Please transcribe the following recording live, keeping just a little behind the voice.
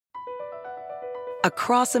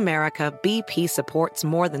Across America, BP supports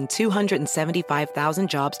more than 275,000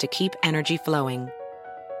 jobs to keep energy flowing.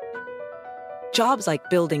 Jobs like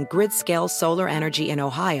building grid-scale solar energy in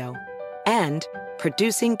Ohio and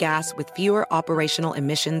producing gas with fewer operational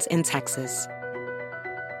emissions in Texas.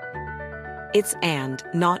 It's and,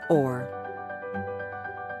 not or.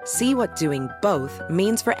 See what doing both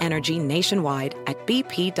means for energy nationwide at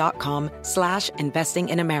bp.com/investing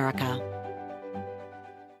in America.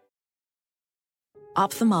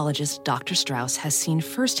 Ophthalmologist Dr. Strauss has seen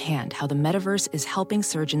firsthand how the metaverse is helping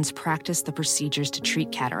surgeons practice the procedures to treat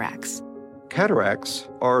cataracts. Cataracts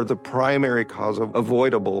are the primary cause of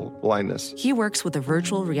avoidable blindness. He works with a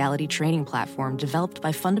virtual reality training platform developed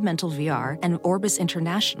by Fundamental VR and Orbis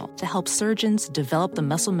International to help surgeons develop the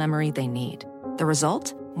muscle memory they need. The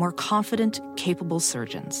result? More confident, capable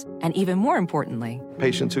surgeons. And even more importantly,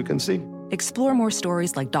 patients who can see. Explore more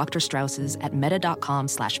stories like Dr. Strauss's at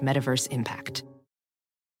meta.com/metaverse impact.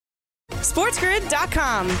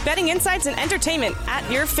 SportsGrid.com. Betting insights and entertainment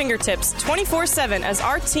at your fingertips 24/7 as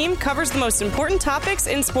our team covers the most important topics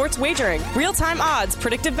in sports wagering. Real-time odds,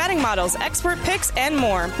 predictive betting models, expert picks, and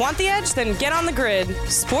more. Want the edge? Then get on the grid.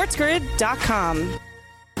 SportsGrid.com.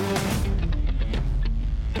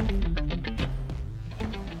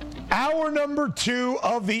 Hour number 2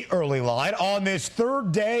 of the early line on this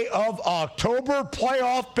third day of October.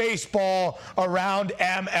 Playoff baseball around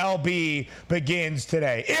MLB begins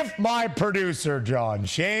today. If my producer, John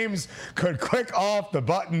Shames, could click off the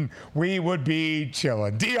button, we would be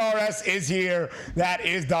chilling. DRS is here. That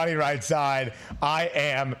is Donnie Rightside. I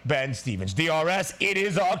am Ben Stevens. DRS, it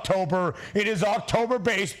is October. It is October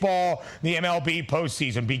baseball. The MLB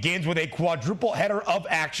postseason begins with a quadruple header of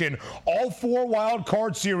action. All 4 wild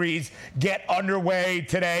card series get underway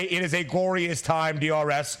today. It is a glorious time,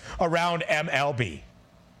 DRS, around MLB.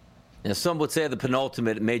 Now, some would say the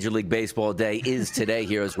penultimate Major League Baseball day is today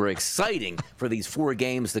here as we're exciting for these 4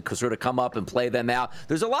 games to sort of come up and play them out.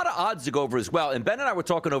 There's a lot of odds to go over as well. And Ben and I were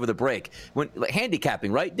talking over the break. When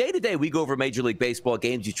handicapping, right? Day to day, we go over Major League Baseball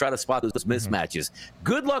games. You try to spot those mismatches.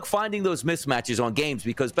 Good luck finding those mismatches on games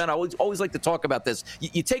because, Ben, I always like to talk about this.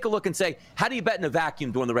 You take a look and say, how do you bet in a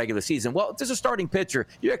vacuum during the regular season? Well, if there's a starting pitcher,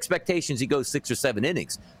 your expectations he goes 6 or 7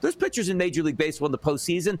 innings. There's pitchers in Major League Baseball in the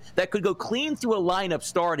postseason that could go clean through a lineup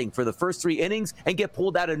starting for the first 3 innings and get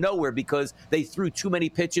pulled out of nowhere because they threw too many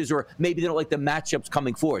pitches or maybe they don't like the matchups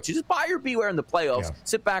coming forward. So just buyer beware in the playoffs. Yeah.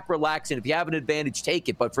 Sit back, relax, and if you have an advantage, take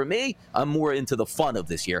it. But for me, I'm more into the fun of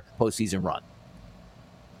this year postseason run.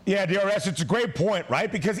 Yeah, DRS, it's a great point,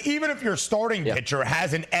 right? Because even if your starting pitcher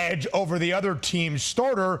has an edge over the other team's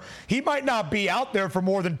starter, he might not be out there for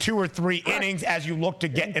more than 2 or 3 innings as you look to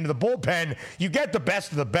get into the bullpen. You get the best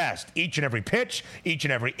of the best each and every pitch, each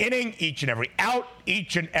and every inning, each and every out,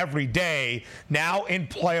 each and every day now in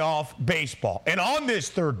playoff baseball. And on this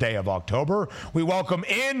third day of October, we welcome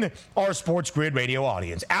in our Sports Grid radio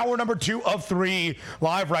audience. Hour number 2 of 3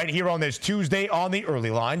 live right here on this Tuesday on the early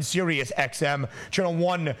line, Sirius XM, channel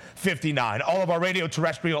 159. All of our radio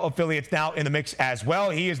terrestrial affiliates now in the mix as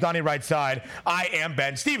well. He is Donnie Rightside. I am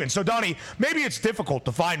Ben Stevens. So, Donnie, maybe it's difficult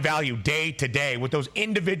to find value day to day with those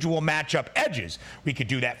individual matchup edges. We could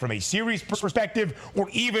do that from a series perspective or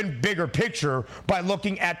even bigger picture by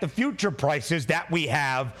looking at the future prices that we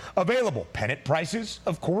have available. Pennant prices,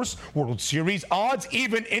 of course, World Series odds,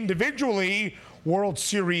 even individually World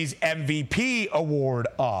Series MVP award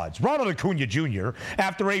odds. Ronald Acuna Jr.,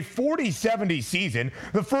 after a 40-70 season,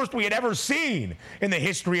 the first we had ever seen in the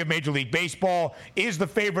history of Major League Baseball, is the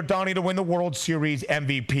favorite, Donnie, to win the World Series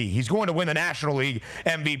MVP. He's going to win the National League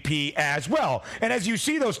MVP as well. And as you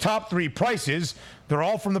see those top 3 prices, they're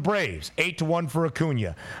all from the Braves. 8-1 for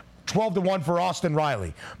Acuna. 12-1 for Austin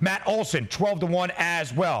Riley. Matt Olson, 12-1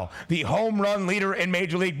 as well. The home run leader in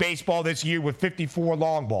Major League Baseball this year with 54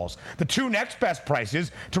 long balls. The 2 next best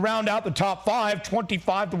prices to round out the top 5,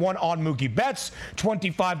 25-1 on Mookie Betts,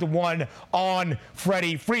 25-1 on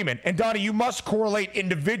Freddie Freeman. And Donnie, you must correlate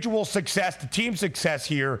individual success to team success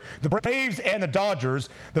here. The Braves and the Dodgers,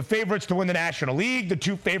 the favorites to win the National League, the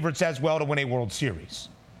 2 favorites as well to win a World Series.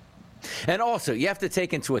 And also, you have to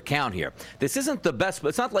take into account here, this isn't the best, but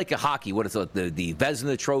it's not like a hockey, what is it, the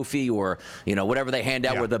Vezina Trophy or, whatever they hand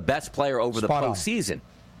out, where the best player over the postseason.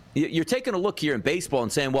 You're taking a look here in baseball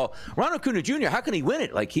and saying, well, Ronald Acuna Jr., how can he win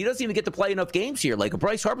it? Like, he doesn't even get to play enough games here. Like,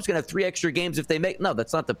 Bryce Harper's going to have 3 extra games if they make. No,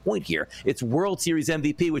 that's not the point here. It's World Series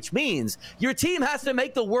MVP, which means your team has to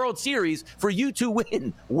make the World Series for you to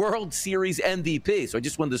win World Series MVP. So I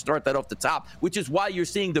just wanted to start that off the top, which is why you're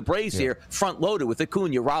seeing the Braves here front-loaded with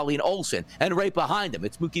Acuna, Raleigh, and Olsen. And right behind them,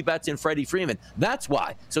 it's Mookie Betts and Freddie Freeman. That's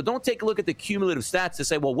why. So don't take a look at the cumulative stats to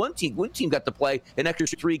say, well, one team got to play an extra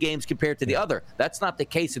 3 games compared to the other. That's not the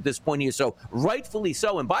case at this point here. So rightfully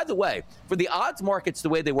so. And by the way, for the odds markets, the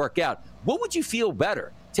way they work out, what would you feel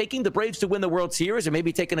better? Taking the Braves to win the World Series, or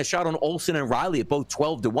maybe taking a shot on Olsen and Riley at both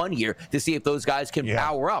 12-1 here to see if those guys can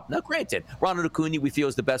power up. Now, granted, Ronald Acuna we feel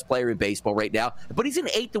is the best player in baseball right now, but he's an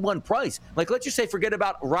 8-1 price. Like, let's just say, forget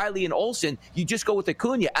about Riley and Olsen. You just go with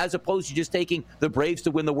Acuna as opposed to just taking the Braves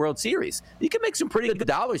to win the World Series. You can make some pretty good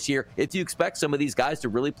dollars here if you expect some of these guys to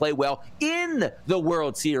really play well in the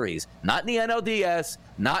World Series, not in the NLDS,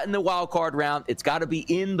 not in the wild card round. It's got to be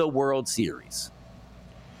in the World Series.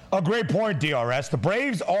 A great point, DRS. The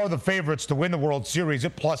Braves are the favorites to win the World Series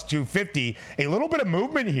at plus 250. A little bit of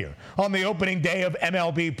movement here on the opening day of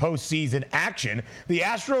MLB postseason action. The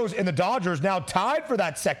Astros and the Dodgers now tied for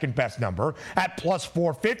that second best number at plus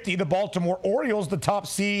 450. The Baltimore Orioles, the top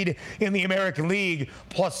seed in the American League,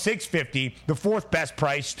 plus 650, the 4th best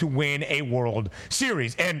price to win a World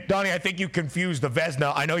Series. And, Donnie, I think you confused the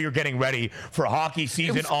Vezina. I know you're getting ready for a hockey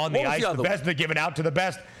season on the ice. The Vezina given out to the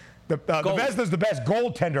best. The Vezina's the best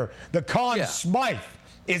goaltender. The Conn Smythe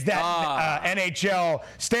is that NHL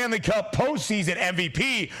Stanley Cup postseason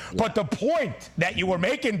MVP. Yeah. But the point that you were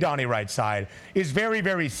making, Donnie Rightside, is very,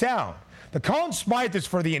 very sound. The Conn Smythe is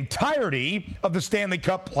for the entirety of the Stanley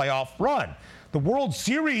Cup playoff run. The World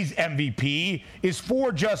Series MVP is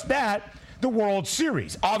for just that, the World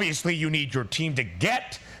Series. Obviously, you need your team to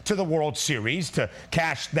get to the World Series to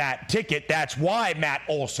cash that ticket. That's why Matt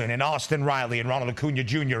Olson and Austin Riley and Ronald Acuna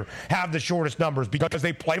Jr. have the shortest numbers, because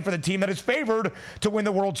they play for the team that is favored to win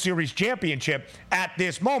the World Series championship at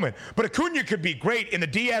this moment. But Acuna could be great in the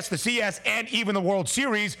DS, the CS, and even the World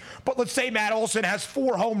Series. But let's say Matt Olson has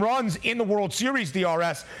 4 home runs in the World Series,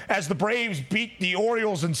 DRS, as the Braves beat the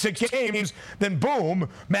Orioles in 6 games, then boom,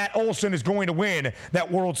 Matt Olson is going to win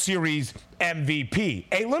that World Series MVP.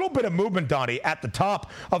 A little bit of movement, Donnie, at the top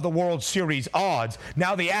of the World Series odds.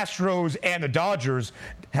 Now the Astros and the Dodgers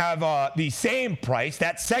have the same price,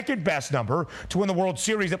 that second best number to win the World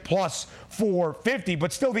Series at plus 450,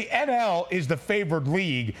 but still the NL is the favored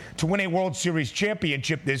league to win a World Series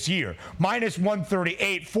championship this year. Minus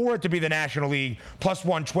 138 for it to be the National League, plus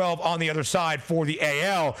 112 on the other side for the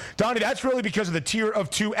AL. Donnie, that's really because of the tier of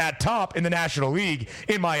 2 at top in the National League,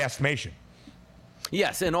 in my estimation.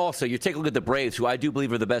 Yes, and also, you take a look at the Braves, who I do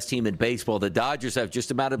believe are the best team in baseball. The Dodgers have just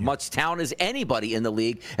about as much talent as anybody in the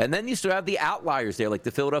league. And then you still have the outliers there, like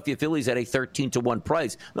the Philadelphia Phillies at a 13-1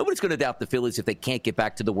 price. Nobody's going to doubt the Phillies if they can't get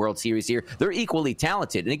back to the World Series here. They're equally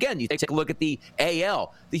talented. And again, you take a look at the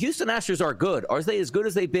AL. The Houston Astros are good. Are they as good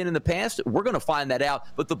as they've been in the past? We're going to find that out.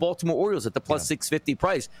 But the Baltimore Orioles at the plus 650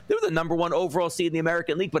 price, they're the number 1 overall seed in the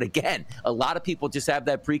American League. But again, a lot of people just have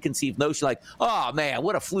that preconceived notion like, oh, man,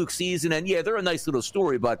 what a fluke season. And yeah, they're a nice little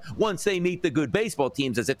story, but once they meet the good baseball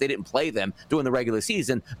teams, as if they didn't play them during the regular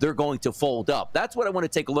season, they're going to fold up. That's what I want to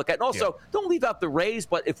take a look at. And also, don't leave out the Rays,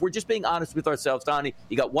 but if we're just being honest with ourselves, Donnie,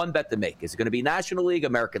 you got one bet to make. Is it going to be National League,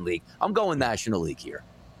 American League? I'm going National League here.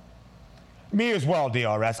 Me as well,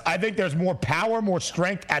 DRS. I think there's more power, more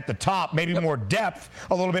strength at the top, maybe more depth,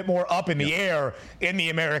 a little bit more up in the air in the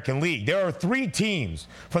American League. There are 3 teams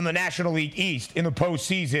from the National League East in the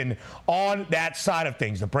postseason on that side of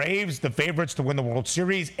things. The Braves, the favorites to win the World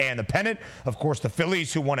Series and the pennant. Of course, the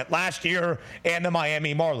Phillies, who won it last year, and the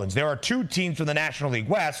Miami Marlins. There are 2 teams from the National League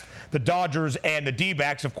West, the Dodgers and the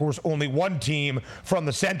D-backs. Of course, only 1 team from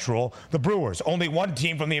the Central, the Brewers. Only 1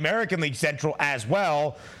 team from the American League Central as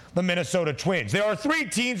well, the Minnesota Twins. There are 3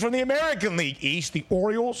 teams from the American League East, the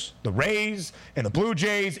Orioles, the Rays, and the Blue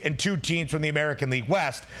Jays, and 2 teams from the American League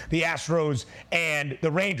West, the Astros and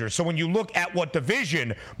the Rangers. So when you look at what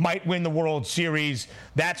division might win the World Series,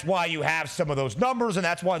 that's why you have some of those numbers, and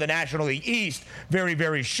that's why the National League East very,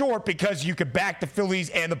 very short, because you could back the Phillies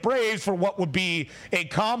and the Braves for what would be a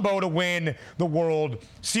combo to win the World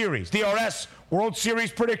Series. DRS, World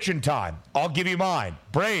Series prediction time. I'll give you mine.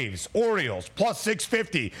 Braves, Orioles, plus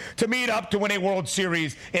 650 to meet up to win a World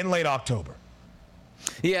Series in late October.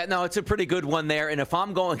 Yeah, no, it's a pretty good one there. And if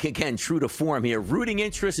I'm going, again, true to form here, rooting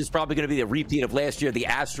interest is probably going to be a repeat of last year, the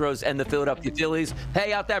Astros and the Philadelphia Phillies.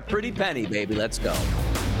 Pay out that pretty penny, baby. Let's go.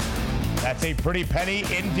 That's a pretty penny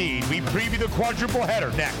indeed. We preview the quadruple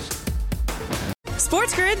header next.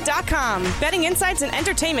 SportsGrid.com. Betting insights and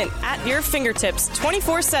entertainment at your fingertips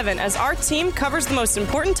 24/7 as our team covers the most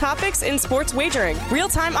important topics in sports wagering.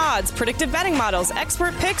 Real-time odds, predictive betting models,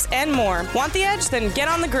 expert picks, and more. Want the edge? Then get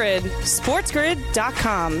on the grid.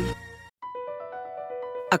 SportsGrid.com.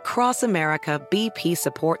 Across America, BP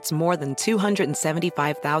supports more than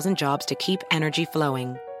 275,000 jobs to keep energy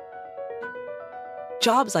flowing.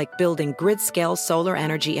 Jobs like building grid-scale solar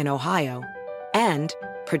energy in Ohio and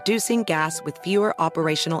producing gas with fewer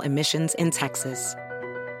operational emissions in Texas.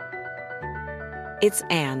 It's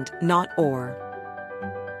and, not or.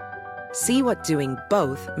 See what doing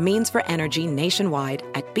both means for energy nationwide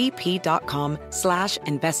at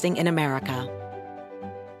bp.com/investing in America.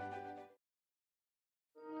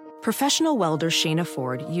 Professional welder Shayna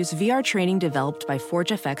Ford used VR training developed by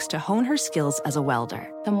ForgeFX to hone her skills as a welder.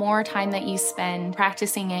 The more time that you spend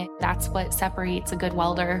practicing it, that's what separates a good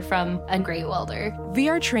welder from a great welder.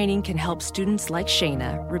 VR training can help students like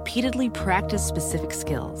Shayna repeatedly practice specific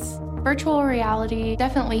skills. Virtual reality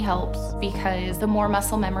definitely helps because the more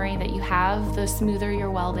muscle memory that you have, the smoother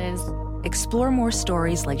your weld is. Explore more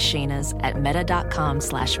stories like Shayna's at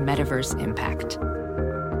meta.com/metaverseimpact.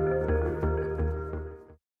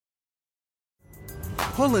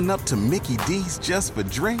 Pulling up to Mickey D's just for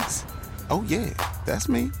drinks? Oh yeah, that's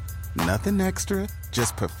me. Nothing extra,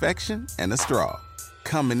 just perfection and a straw.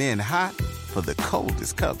 Coming in hot for the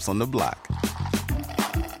coldest cups on the block.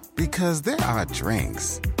 Because there are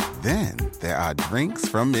drinks. Then there are drinks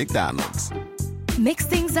from McDonald's. Mix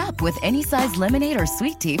things up with any size lemonade or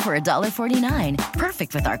sweet tea for $1.49.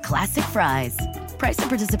 Perfect with our classic fries. Price and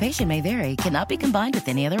participation may vary. Cannot be combined with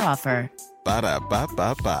any other offer.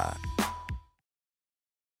 Ba-da-ba-ba-ba.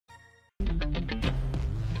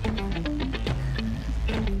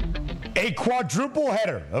 A quadruple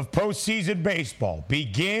header of postseason baseball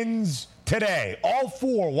begins today. All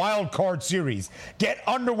four wild card series get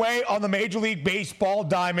underway on the Major League Baseball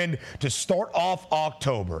diamond to start off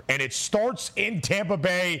October. And it starts in Tampa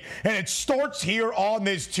Bay, and it starts here on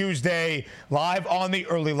this Tuesday, live on the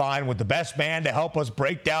early line with the best man to help us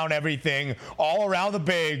break down everything all around the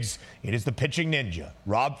bigs. It is the pitching ninja,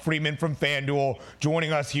 Rob Friedman from FanDuel,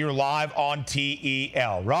 joining us here live on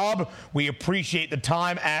TEL. Rob, we appreciate the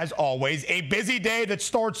time as always. A busy day that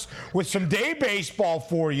starts with some day baseball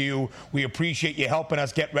for you. We appreciate you helping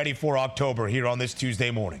us get ready for October here on this Tuesday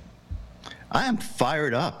morning. I am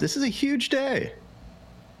fired up. This is a huge day.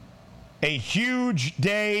 A huge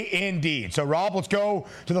day indeed. So, Rob, let's go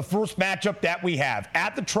to the first matchup that we have.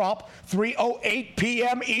 At the Trop, 3:08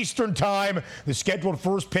 p.m. Eastern Time, the scheduled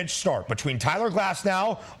first pitch start between Tyler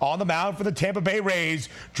Glasnow on the mound for the Tampa Bay Rays,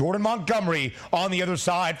 Jordan Montgomery on the other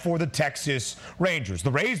side for the Texas Rangers.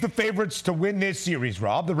 The Rays the favorites to win this series,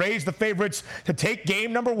 Rob. The Rays the favorites to take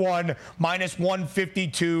game number one, minus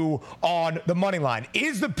 152 on the money line.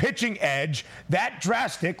 Is the pitching edge that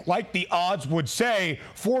drastic, like the odds would say,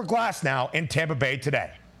 for Glasnow in Tampa Bay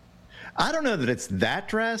today? I don't know that it's that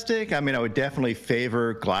drastic. I mean, I would definitely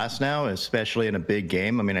favor Glasnow, especially in a big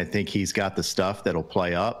game. I mean, I think he's got the stuff that'll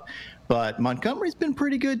play up. But Montgomery's been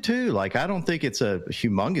pretty good, too. Like, I don't think it's a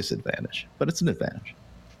humongous advantage, but it's an advantage.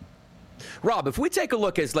 Rob, if we take a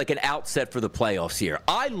look as like an outset for the playoffs here,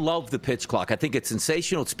 I love the pitch clock. I think it's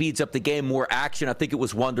sensational. It speeds up the game, more action. I think it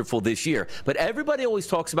was wonderful this year. But everybody always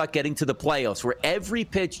talks about getting to the playoffs where every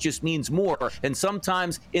pitch just means more. And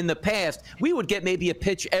sometimes in the past, we would get maybe a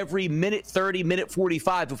pitch every minute 30, minute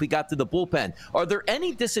 45 if we got to the bullpen. Are there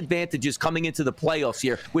any disadvantages coming into the playoffs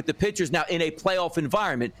here with the pitchers now in a playoff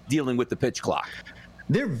environment dealing with the pitch clock?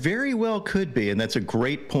 There very well could be, and that's a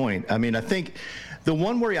great point. I mean, I think the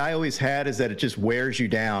one worry I always had is that it just wears you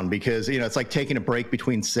down because, you know, it's like taking a break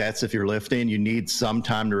between sets. If you're lifting, you need some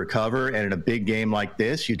time to recover. And in a big game like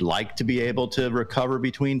this, you'd like to be able to recover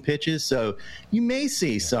between pitches. So you may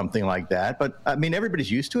see something like that. But, I mean,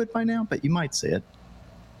 everybody's used to it by now, but you might see it.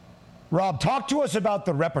 Rob, talk to us about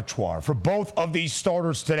the repertoire for both of these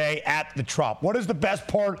starters today at the Trop. What is the best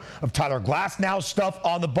part of Tyler Glasnow's stuff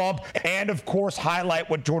on the bump? And, of course, highlight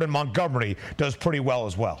what Jordan Montgomery does pretty well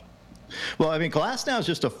as well. Well, I mean, Glasnow is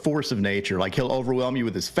just a force of nature. Like, he'll overwhelm you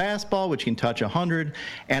with his fastball, which can touch 100,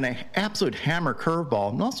 and an absolute hammer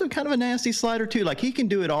curveball, and also kind of a nasty slider, too. Like, he can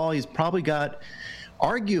do it all. He's probably got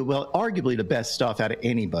arguably the best stuff out of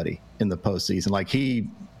anybody in the postseason. Like, he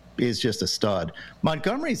is just a stud.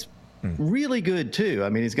 Montgomery's really good, too. I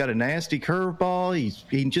mean, he's got a nasty curveball.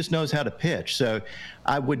 He just knows how to pitch. So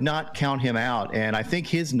I would not count him out, and I think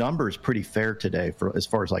his number is pretty fair today for as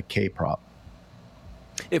far as, like, K-prop.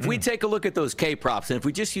 If we take a look at those K-props, and if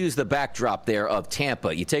we just use the backdrop there of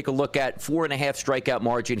Tampa, you take a look at 4.5 strikeout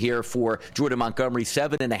margin here for Jordan Montgomery,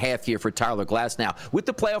 7.5 here for Tyler Glasnow. With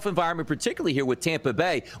the playoff environment, particularly here with Tampa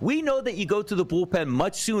Bay, we know that you go to the bullpen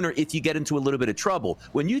much sooner if you get into a little bit of trouble.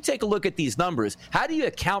 When you take a look at these numbers, how do you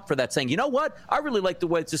account for that, saying, you know what, I really like the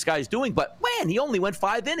way this guy's doing, but man, he only went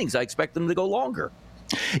 5 innings. I expect him to go longer.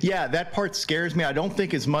 Yeah, that part scares me. I don't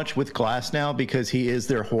think as much with Glasnow because he is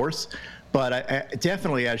their horse. But I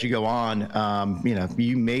definitely, as you go on,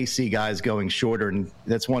 you may see guys going shorter, and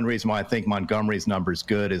that's one reason why I think Montgomery's number is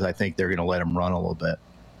good. Is I think they're going to let him run a little bit.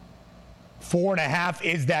 4.5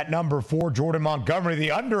 is that number for Jordan Montgomery. The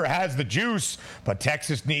under has the juice, but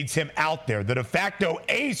Texas needs him out there. The de facto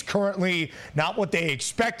ace currently not what they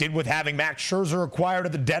expected with having Max Scherzer acquired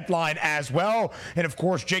at the deadline as well. And, of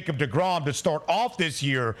course, Jacob deGrom to start off this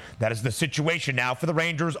year. That is the situation now for the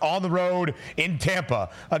Rangers on the road in Tampa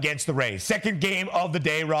against the Rays. Second game of the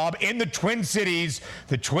day, Rob, in the Twin Cities.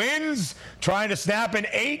 The Twins trying to snap an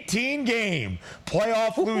 18-game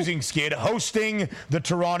playoff losing skid, hosting the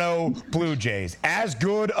Toronto Blue Jays. As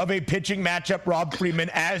good of a pitching matchup, Rob Friedman,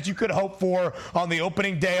 as you could hope for on the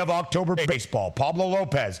opening day of October baseball. Pablo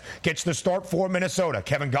Lopez gets the start for Minnesota.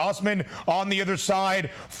 Kevin Gausman on the other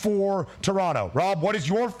side for Toronto. Rob, what is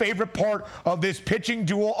your favorite part of this pitching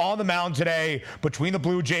duel on the mound today between the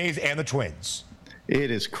Blue Jays and the Twins? It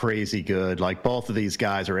is crazy good. Like, both of these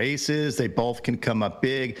guys are aces. They both can come up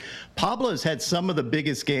big. Pablo's had some of the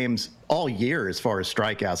biggest games all year as far as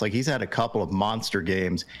strikeouts. Like, he's had a couple of monster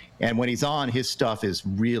games. And when he's on, his stuff is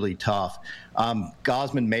really tough.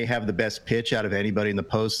 Gausman may have the best pitch out of anybody in the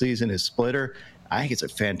postseason, his splitter. I think it's a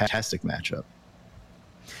fantastic matchup.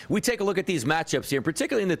 We take a look at these matchups here,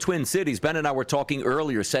 particularly in the Twin Cities. Ben and I were talking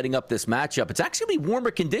earlier, setting up this matchup. It's actually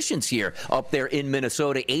warmer conditions here up there in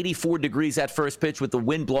Minnesota. 84 degrees at first pitch with the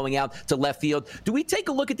wind blowing out to left field. Do we take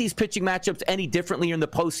a look at these pitching matchups any differently in the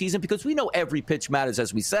postseason? Because we know every pitch matters,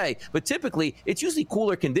 as we say, but typically it's usually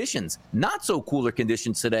cooler conditions. Not so cooler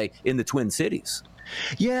conditions today in the Twin Cities.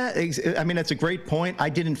 Yeah, I mean, that's a great point. I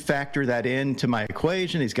didn't factor that into my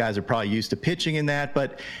equation. These guys are probably used to pitching in that,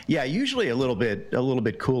 but yeah, usually a little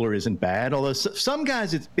bit cooler isn't bad. Although some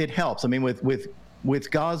guys it helps. I mean, with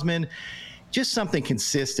Gausman, just something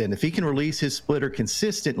consistent. If he can release his splitter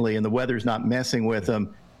consistently and the weather's not messing with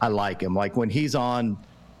him, I like him. Like, when he's on,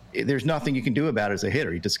 there's nothing you can do about it as a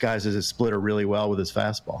hitter. He disguises his splitter really well with his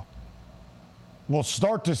fastball. We'll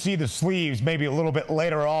start to see the sleeves maybe a little bit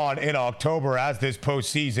later on in October as this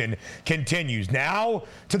postseason continues. Now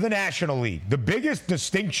to the National League. The biggest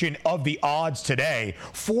distinction of the odds today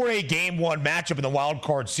for a Game 1 matchup in the Wild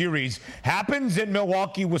Card Series happens in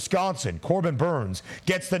Milwaukee, Wisconsin. Corbin Burnes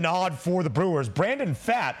gets the nod for the Brewers. Brandon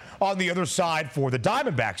Pfaadt on the other side for the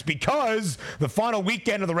Diamondbacks. Because the final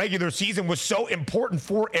weekend of the regular season was so important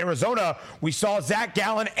for Arizona, we saw Zach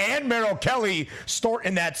Gallen and Merrill Kelly start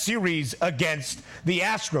in that series against the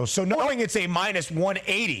Astros. So knowing it's a minus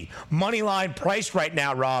 180 money line price right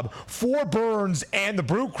now, Rob, for Burnes and the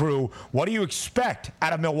Brew Crew, what do you expect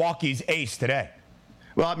out of Milwaukee's ace today?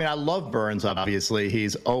 Well, I mean, I love Burnes, obviously.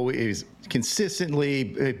 He's always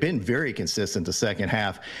consistently been very consistent the second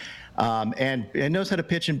half. And knows how to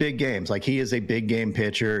pitch in big games. Like, he is a big game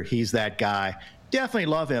pitcher. He's that guy. Definitely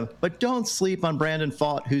love him, but don't sleep on Brandon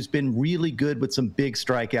Pfaadt, who's been really good with some big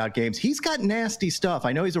strikeout games. He's got nasty stuff.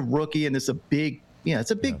 I know he's a rookie, and it's a big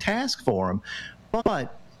task for him,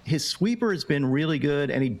 but his sweeper has been really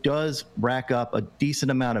good, and he does rack up a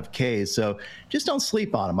decent amount of Ks. So just don't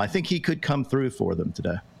sleep on him. I think he could come through for them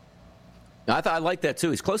today. I like that, too.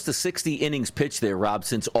 He's close to 60 innings pitched there, Rob,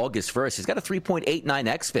 since August 1st. He's got a 3.89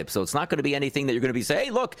 xFIP, so it's not going to be anything that you're going to be saying,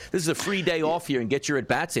 hey, look, this is a free day off here and get your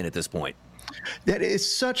at-bats in at this point. That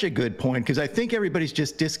is such a good point, because I think everybody's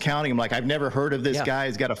just discounting him. Like, I've never heard of this guy.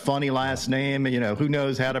 He's got a funny last name. Who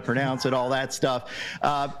knows how to pronounce it, all that stuff.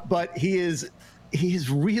 But he is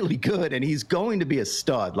really good, and he's going to be a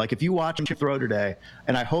stud. Like, if you watch him throw today,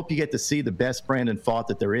 and I hope you get to see the best Brandon Pfaadt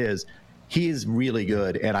that there is, he is really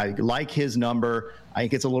good, and I like his number. I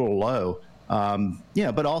think it's a little low.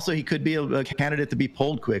 But also he could be a candidate to be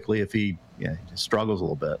pulled quickly if he struggles a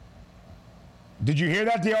little bit. Did you hear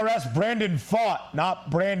that, DRS? Brandon Pfaadt, not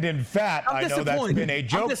Brandon Pfaadt. I know that's been a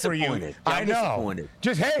joke for you. I know.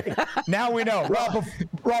 Just, hey, now we know.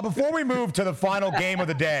 Rob, before we move to the final game of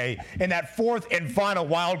the day in that fourth and final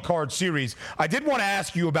wild card series, I did want to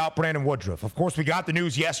ask you about Brandon Woodruff. Of course, we got the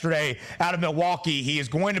news yesterday out of Milwaukee. He is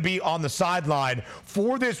going to be on the sideline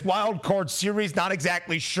for this wild card series. Not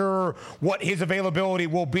exactly sure what his availability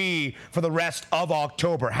will be for the rest of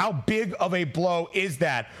October. How big of a blow is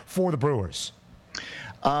that for the Brewers?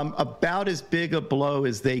 About as big a blow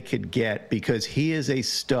as they could get because he is a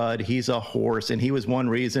stud. He's a horse, and he was one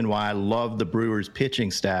reason why I love the Brewers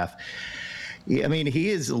pitching staff. I mean, he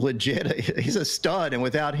is legit. He's a stud, and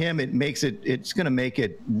without him, it's going to make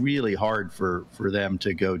it really hard for them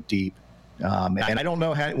to go deep. And I don't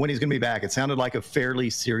know when he's going to be back. It sounded like a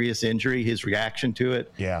fairly serious injury. His reaction to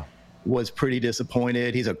it was pretty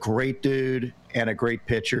disappointed. He's a great dude and a great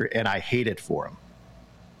pitcher, and I hate it for him.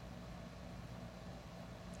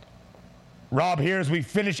 Rob, here as we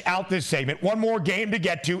finish out this segment, one more game to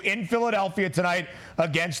get to in Philadelphia tonight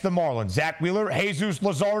against the Marlins. Zach Wheeler, Jesus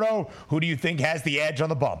Luzardo, who do you think has the edge on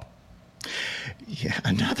the bump? Yeah,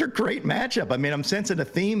 another great matchup. I mean, I'm sensing a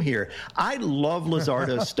theme here. I love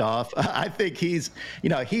Luzardo's stuff. I think he's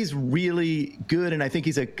really good, and I think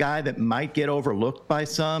he's a guy that might get overlooked by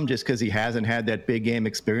some just because he hasn't had that big game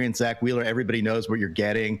experience. Zach Wheeler, everybody knows what you're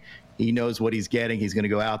getting. He knows what he's getting. He's going to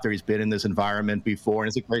go out there. He's been in this environment before,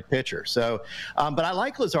 and he's a great pitcher. So, but I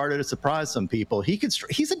like Luzardo to surprise some people.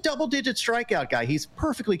 He's a double-digit strikeout guy. He's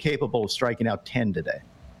perfectly capable of striking out 10 today.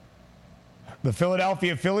 The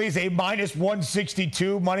Philadelphia Phillies, a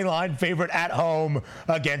 -162 money line favorite at home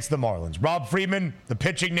against the Marlins. Rob Friedman, the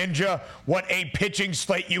pitching ninja. What a pitching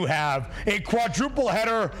slate you have. A quadruple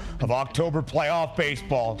header of October playoff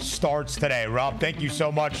baseball starts today. Rob, thank you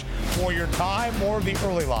so much for your time. More of the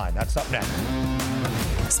early line. That's up next.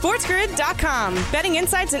 SportsGrid.com. Betting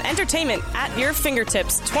insights and entertainment at your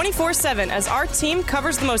fingertips 24/7 as our team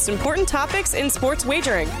covers the most important topics in sports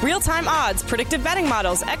wagering. Real-time odds, predictive betting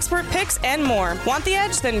models, expert picks, and more. Want the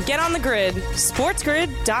edge? Then get on the grid.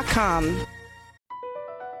 SportsGrid.com.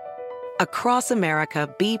 Across America,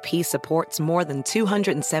 BP supports more than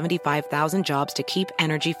 275,000 jobs to keep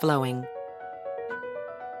energy flowing.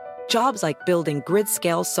 Jobs like building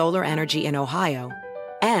grid-scale solar energy in Ohio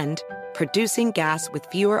and producing gas with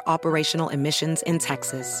fewer operational emissions in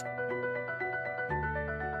Texas.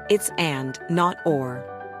 It's and, not or.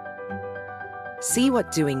 See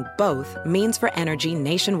what doing both means for energy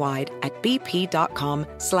nationwide at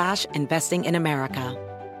bp.com/investing in America.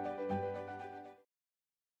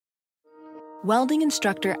 Welding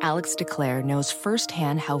instructor Alex DeClaire knows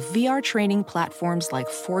firsthand how VR training platforms like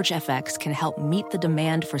ForgeFX can help meet the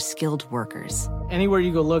demand for skilled workers. Anywhere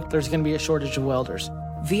you go look, there's going to be a shortage of welders.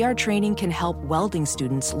 VR training can help welding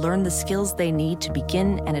students learn the skills they need to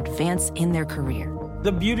begin and advance in their career.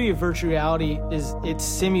 The beauty of virtual reality is it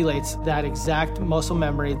simulates that exact muscle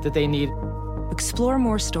memory that they need. Explore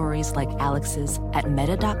more stories like Alex's at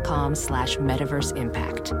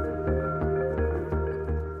meta.com/metaverseimpact.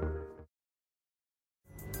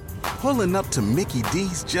 Pulling up to Mickey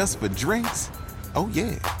D's just for drinks? Oh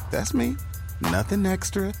yeah, that's me. Nothing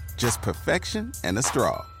extra, just perfection and a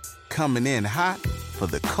straw. Coming in hot for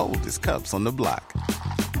the coldest cups on the block.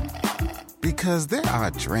 Because there are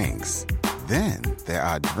drinks. Then there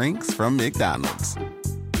are drinks from McDonald's.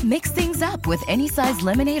 Mix things up with any size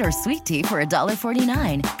lemonade or sweet tea for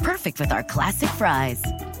 $1.49. Perfect with our classic fries.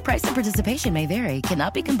 Price and participation may vary.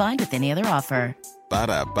 Cannot be combined with any other offer.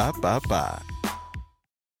 Ba-da-ba-ba-ba.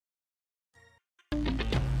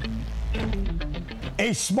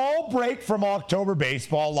 A small break from October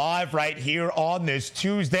baseball live right here on this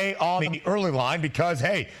Tuesday on the early line because,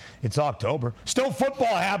 hey, it's October. Still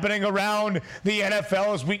football happening around the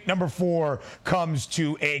NFL as week number 4 comes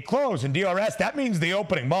to a close. And DRS, that means the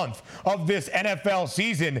opening month of this NFL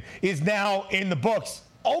season is now in the books.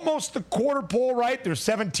 Almost the quarter pole, right? There's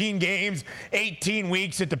 17 games, 18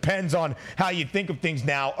 weeks. It depends on how you think of things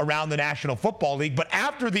now around the National Football League. But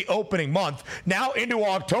after the opening month, now into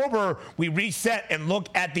October, we reset and look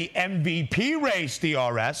at the MVP race,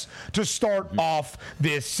 DRS, to start off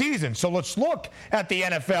this season. So let's look at the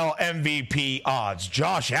NFL MVP odds.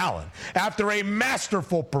 Josh Allen, after a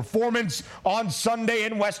masterful performance on Sunday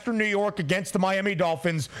in Western New York against the Miami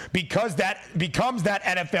Dolphins, becomes that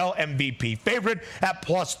NFL MVP favorite at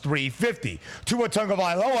plus 350. Tua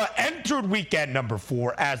Tagovailoa entered weekend number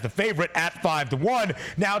 4 as the favorite at 5-1,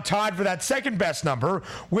 now tied for that second best number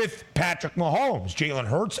with Patrick Mahomes. Jalen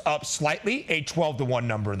Hurts up slightly, a 12-1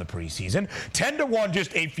 number in the preseason, 10-1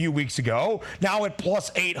 just a few weeks ago, now at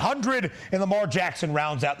plus 800, and Lamar Jackson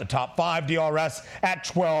rounds out the top 5, DRS, at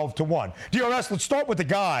 12-1. DRS, let's start with the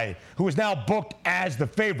guy who is now booked as the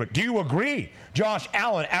favorite. Do you agree Josh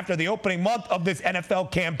Allen, after the opening month of this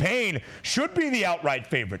NFL campaign, should be the outright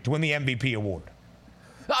favorite to win the MVP award?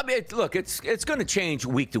 I mean, look, it's going to change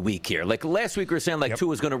week to week here. Like last week, we were saying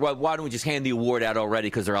Tua's going to run. Why don't we just hand the award out already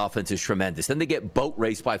because their offense is tremendous? Then they get boat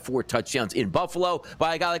raced by 4 touchdowns in Buffalo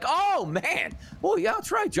by a guy like, oh, man. Well, yeah,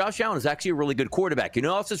 that's right. Josh Allen is actually a really good quarterback. You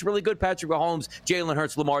know who else is really good? Patrick Mahomes, Jalen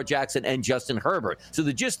Hurts, Lamar Jackson, and Justin Herbert. So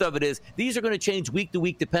the gist of it is these are going to change week to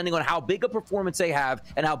week depending on how big a performance they have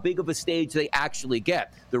and how big of a stage they actually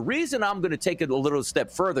get. The reason I'm going to take it a little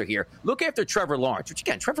step further here, look after Trevor Lawrence, which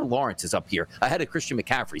again, Trevor Lawrence is up here ahead of Christian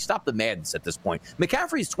McCaffrey. Stop the madness at this point.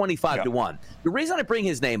 McCaffrey's 25-1. The reason I bring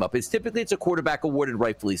his name up is typically it's a quarterback award, and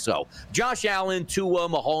rightfully so. Josh Allen, Tua,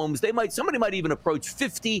 Mahomes, somebody might even approach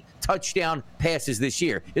 50 touchdown passes this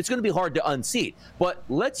year. It's going to be hard to unseat. But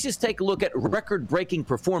let's just take a look at record-breaking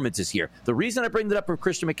performances here. The reason I bring that up for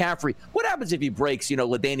Christian McCaffrey, what happens if he breaks,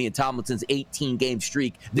 LaDainian Tomlinson's 18-game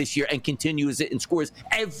streak this year and continues it and scores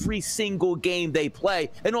every single game they play,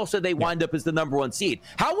 and also they wind up as the number 1 seed?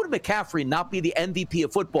 How would McCaffrey not be the MVP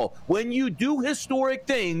of football? When you do historic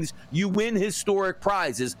things, you win historic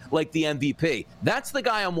prizes like the MVP. That's the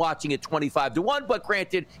guy I'm watching at 25-1, but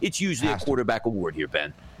granted, it's usually a quarterback award here,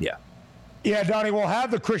 Ben. Yeah. Yeah, Donnie, we'll have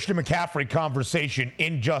the Christian McCaffrey conversation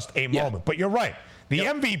in just a moment. But you're right. The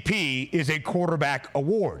MVP is a quarterback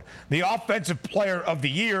award. The Offensive Player of the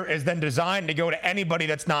Year is then designed to go to anybody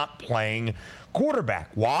that's not playing quarterback.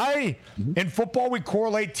 Why? In football, we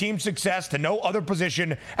correlate team success to no other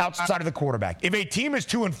position outside of the quarterback. If a team is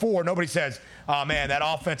 2-4, nobody says, oh man, that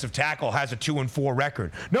offensive tackle has a 2-4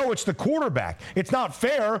 record. No, it's the quarterback. It's not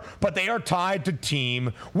fair, but they are tied to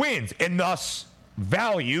team wins, and thus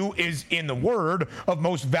value is in the word of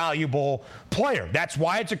most valuable player. That's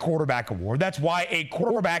why it's a quarterback award. That's why a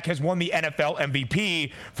quarterback has won the NFL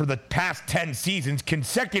MVP for the past 10 seasons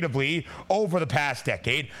consecutively over the past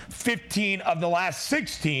decade. 15 of the last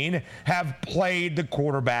 16 have played the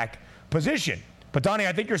quarterback position. But, Donnie,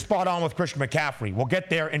 I think you're spot on with Christian McCaffrey. We'll get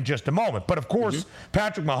there in just a moment. But, of course,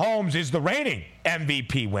 Patrick Mahomes is the reigning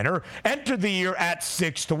MVP winner, entered the year at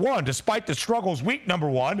 6-1. Despite the struggles week number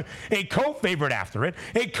 1, a co-favorite after it,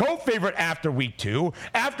 a co-favorite after week 2.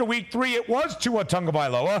 After week 3, it was Tua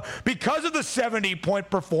Tagovailoa because of the 70-point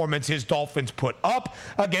performance his Dolphins put up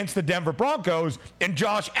against the Denver Broncos, and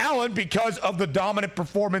Josh Allen because of the dominant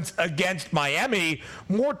performance against Miami.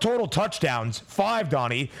 More total touchdowns, 5,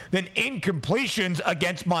 Donnie, than incompletion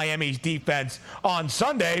against Miami's defense on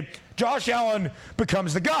Sunday. Josh Allen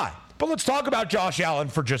becomes the guy. But let's talk about Josh Allen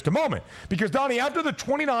for just a moment. Because, Donnie, after the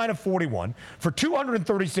 29 of 41 for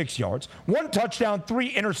 236 yards, 1 touchdown, 3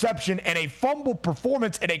 interception, and a fumble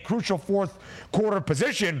performance in a crucial fourth quarter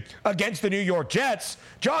position against the New York Jets,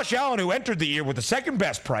 Josh Allen, who entered the year with the second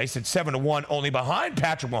best price at 7-1, only behind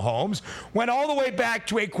Patrick Mahomes, went all the way back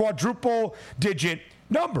to a quadruple-digit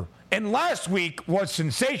number. And last week was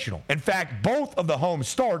sensational. In fact, both of the home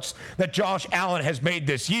starts that Josh Allen has made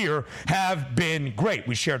this year have been great.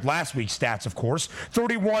 We shared last week's stats, of course.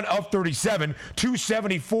 31 of 37,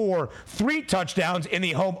 274, 3 touchdowns in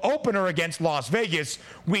the home opener against Las Vegas,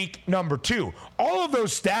 week number 2. All of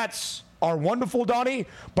those stats are wonderful, Donnie,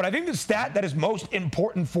 but I think the stat that is most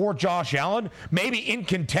important for Josh Allen, maybe in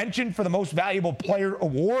contention for the most valuable player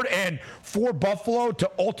award and for Buffalo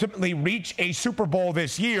to ultimately reach a Super Bowl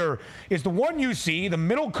this year, is the one you see, the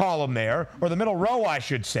middle column there, or the middle row, I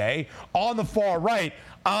should say, on the far right,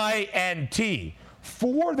 INT.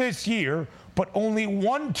 4 this year, but only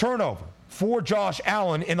 1 turnover for Josh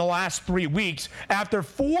Allen in the last 3 weeks after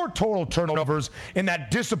 4 total turnovers in that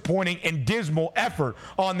disappointing and dismal effort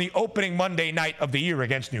on the opening Monday night of the year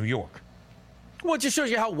against New York. Well, it just shows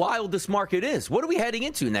you how wild this market is. What are we heading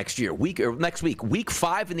into next week? Week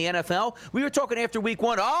 5 in the NFL? We were talking after week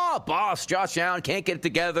 1. Oh, boss, Josh Allen can't get it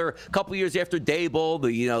together. A couple years after Dable,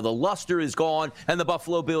 the luster is gone, and the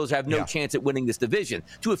Buffalo Bills have no chance at winning this division.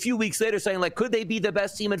 To a few weeks later saying, could they be the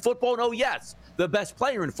best team in football? No, yes. The best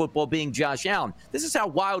player in football being Josh Allen. This is how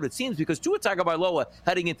wild it seems because Tua Tagovailoa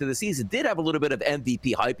heading into the season did have a little bit of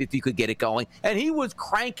MVP hype if you could get it going, and he was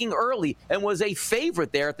cranking early and was a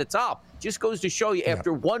favorite there at the top. Just goes to show you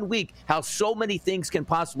after 1 week how so many things can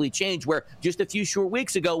possibly change, where just a few short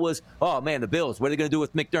weeks ago was, oh, man, the Bills, what are they going to do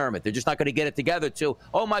with McDermott? They're just not going to get it together to,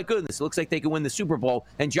 oh, my goodness, it looks like they can win the Super Bowl,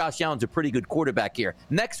 and Josh Allen's a pretty good quarterback here.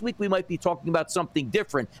 Next week we might be talking about something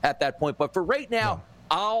different at that point, but for right now,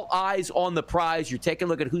 all eyes on the prize. You're taking a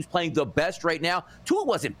look at who's playing the best right now. Tua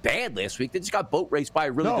wasn't bad last week. They just got boat raced by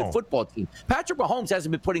a really good football team. Patrick Mahomes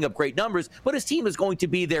hasn't been putting up great numbers, but his team is going to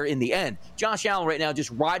be there in the end. Josh Allen right now just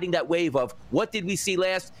riding that wave of what did we see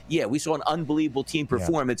last? Yeah, we saw an unbelievable team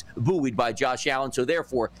performance buoyed by Josh Allen, so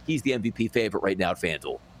therefore he's the MVP favorite right now at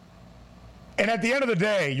FanDuel. And at the end of the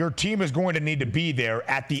day, your team is going to need to be there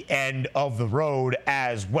at the end of the road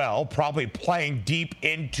as well, probably playing deep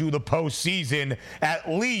into the postseason, at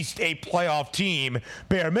least a playoff team,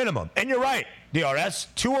 bare minimum. And you're right, DRS,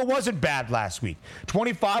 Tua wasn't bad last week.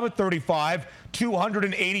 25 of 35,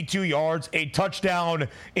 282 yards, a touchdown,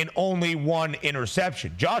 and only one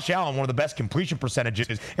interception. Josh Allen, one of the best completion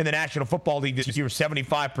percentages in the National Football League this year,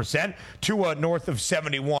 75%. Tua north of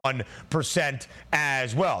 71%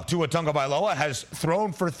 as well. Tua Tagovailoa has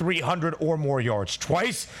thrown for 300 or more yards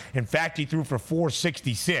twice. In fact, he threw for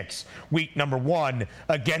 466 week number 1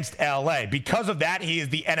 against LA. Because of that, he is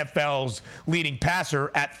the NFL's leading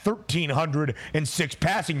passer at 1,306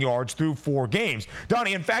 passing yards through 4 games.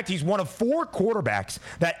 Donnie, in fact, he's one of 4 quarterbacks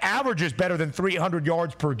that averages better than 300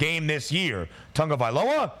 yards per game this year.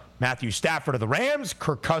 Tagovailoa, Matthew Stafford of the Rams,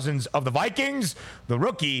 Kirk Cousins of the Vikings, the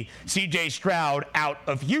rookie C.J. Stroud out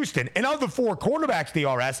of Houston. And of the 4 quarterbacks,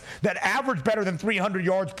 DRS, that average better than 300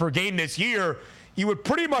 yards per game this year, you would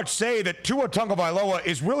pretty much say that Tua Tagovailoa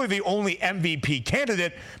is really the only MVP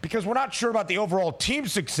candidate, because we're not sure about the overall team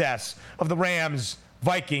success of the Rams,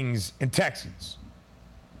 Vikings, and Texans.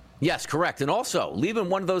 Yes, correct. And also, leaving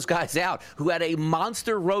one of those guys out who had a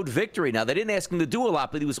monster road victory. Now, they didn't ask him to do a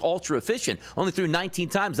lot, but he was ultra efficient. Only threw 19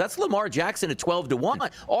 times. That's Lamar Jackson at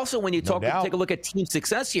 12-1. Also, when you take a look at team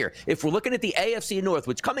success here, if we're looking at the AFC North,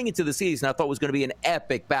 which coming into the season I thought was going to be an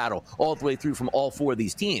epic battle all the way through from all 4 of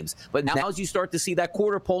these teams. But now as you start to see that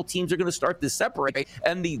quarter pole, teams are going to start to separate,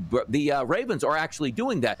 and the Ravens are actually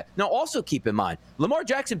doing that. Now, also keep in mind, Lamar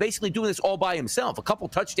Jackson basically doing this all by himself. A couple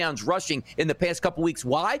touchdowns rushing in the past couple weeks.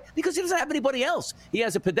 Why? Because he doesn't have anybody else. He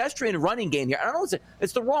has a pedestrian running game here. I don't know,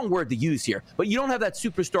 it's the wrong word to use here, but you don't have that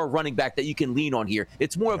superstar running back that you can lean on here.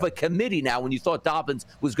 It's more of a committee now when you thought Dobbins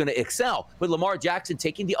was going to excel. But Lamar Jackson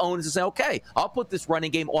taking the onus and saying, okay, I'll put this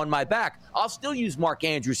running game on my back. I'll still use Mark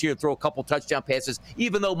Andrews here to throw a couple touchdown passes,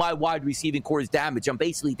 even though my wide receiving core is damaged. I'm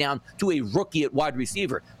basically down to a rookie at wide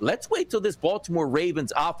receiver. Let's wait till this Baltimore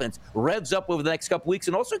Ravens offense revs up over the next couple weeks.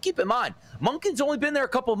 And also keep in mind, Monken's only been there a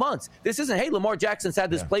couple months. This isn't, hey, Lamar Jackson's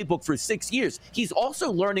had this playbook for 6 years. He's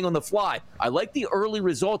also learning on the fly. I like the early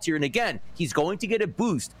results here. And again, he's going to get a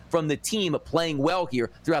boost from the team playing well here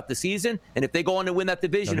throughout the season. And if they go on to win that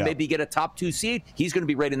division and maybe get a top 2 seed, he's going to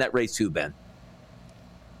be right in that race too, Ben.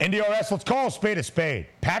 NDRS, let's call a spade.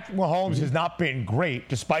 Patrick Mahomes has not been great,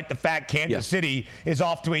 despite the fact Kansas City is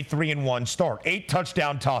off to a 3-1 start. 8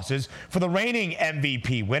 touchdown tosses for the reigning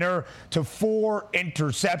MVP winner to 4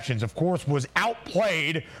 interceptions. Of course, was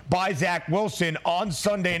outplayed by Zach Wilson on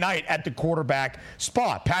Sunday night at the quarterback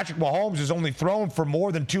spot. Patrick Mahomes has only thrown for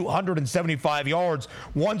more than 275 yards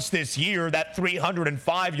once this year. That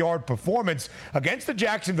 305-yard performance against the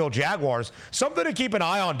Jacksonville Jaguars. Something to keep an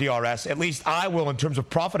eye on, DRS. At least I will, in terms of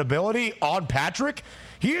profitability on Patrick.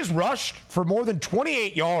 He has rushed for more than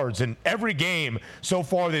 28 yards in every game so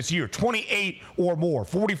far this year. 28 or more.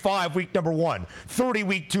 45 week number 1. 30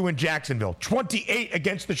 week 2 in Jacksonville. 28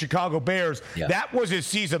 against the Chicago Bears. Yeah. That was his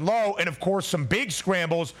season low. And, of course, some big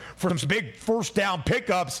scrambles for some big first down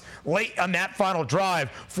pickups late on that final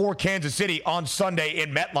drive for Kansas City on Sunday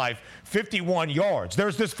in MetLife. 51 yards.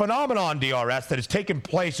 There's this phenomenon, DRS, that has taken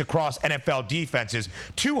place across NFL defenses.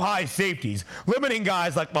 2 high safeties, limiting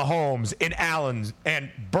guys like Mahomes and Allen and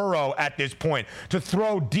Burrow at this point to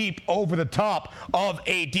throw deep over the top of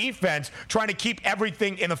a defense, trying to keep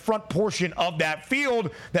everything in the front portion of that field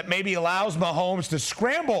that maybe allows Mahomes to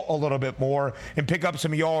scramble a little bit more and pick up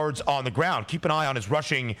some yards on the ground. Keep an eye on his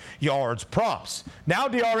rushing yards props. Now,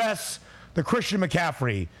 DRS, the Christian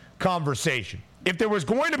McCaffrey conversation. If there was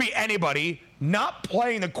going to be anybody not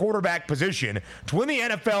playing the quarterback position to win the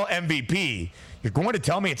NFL MVP, you're going to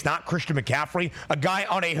tell me it's not Christian McCaffrey, a guy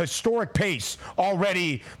on a historic pace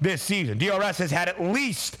already this season. DRS has had at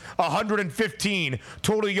least 115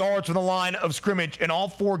 total yards from the line of scrimmage in all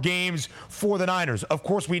 4 games for the Niners. Of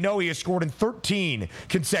course, we know he has scored in 13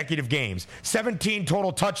 consecutive games, 17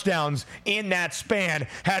 total touchdowns in that span,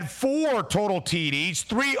 had 4 total TDs,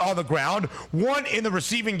 3 on the ground, 1 in the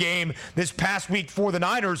receiving game this past week for the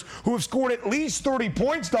Niners, who have scored at least 30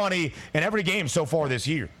 points, Donnie, in every game so far this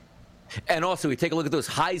year. And also, we take a look at those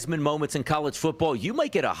Heisman moments in college football. You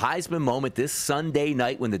might get a Heisman moment this Sunday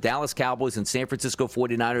night when the Dallas Cowboys and San Francisco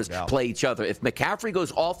 49ers play each other. If McCaffrey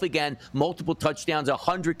goes off again, multiple touchdowns,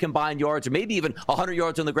 100 combined yards, or maybe even 100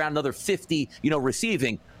 yards on the ground, another 50,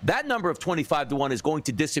 receiving, that number of 25-1 is going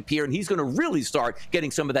to disappear, and he's going to really start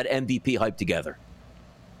getting some of that MVP hype together.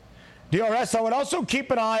 DRS, I would also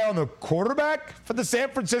keep an eye on the quarterback for the San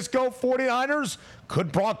Francisco 49ers.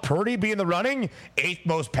 Could Brock Purdy be in the running? 8th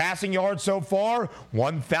most passing yards so far,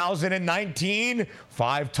 1,019,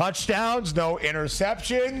 5 touchdowns, no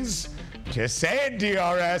interceptions. Just saying,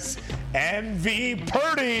 DRS. MV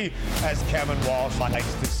Purdy, as Kevin Walsh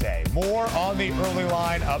likes to say. More on the early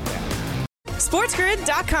line up next.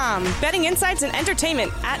 SportsGrid.com. Betting insights and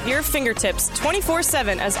entertainment at your fingertips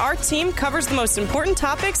 24/7 as our team covers the most important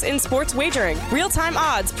topics in sports wagering. Real-time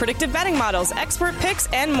odds, predictive betting models, expert picks,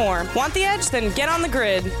 and more. Want the edge? Then get on the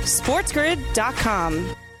grid.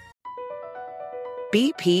 SportsGrid.com.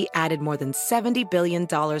 BP added more than $70 billion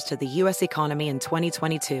to the U.S. economy in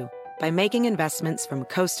 2022 by making investments from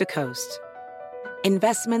coast to coast.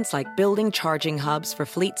 Investments like building charging hubs for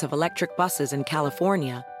fleets of electric buses in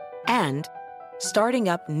California and starting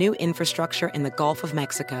up new infrastructure in the Gulf of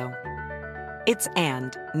Mexico. It's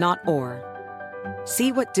and, not or.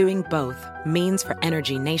 See what doing both means for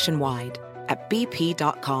energy nationwide at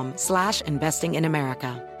bp.com/investing in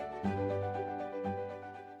America.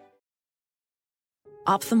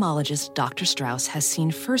 Ophthalmologist Dr. Strauss has seen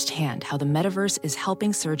firsthand how the metaverse is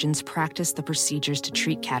helping surgeons practice the procedures to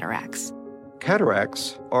treat cataracts.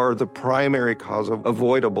 Cataracts are the primary cause of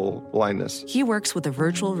avoidable blindness. He works with a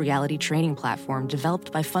virtual reality training platform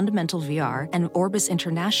developed by Fundamental VR and Orbis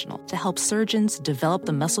International to help surgeons develop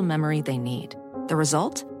the muscle memory they need. The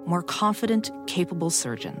result? More confident, capable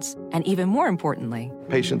surgeons. And even more importantly,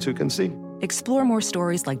 patients who can see. Explore more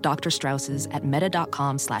stories like Dr. Strauss's at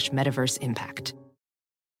meta.com/metaverseimpact.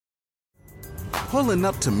 Pulling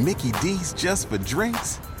up to Mickey D's just for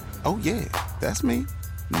drinks? Oh yeah, that's me.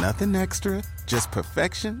 Nothing extra, just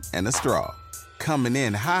perfection and a straw. Coming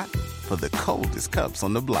in hot for the coldest cups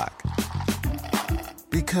on the block.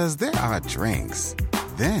 Because there are drinks.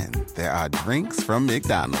 Then there are drinks from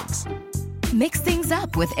McDonald's. Mix things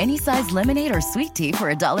up with any size lemonade or sweet tea for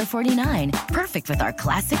 $1.49. Perfect with our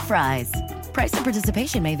classic fries. Price and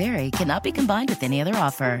participation may vary. Cannot be combined with any other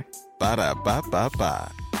offer.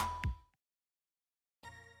 Ba-da-ba-ba-ba.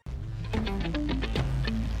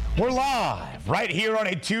 We're live right here on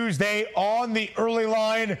a Tuesday on the early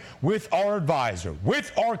line with our advisor,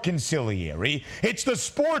 with our conciliary. It's the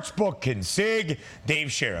Sportsbook Consig, Dave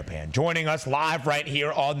Sharapan, joining us live right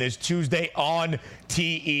here on this Tuesday on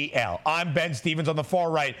TEL. I'm Ben Stevens on the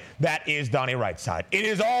far right. That is Donnie Rightside. It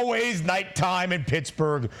is always nighttime in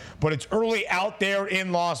Pittsburgh, but it's early out there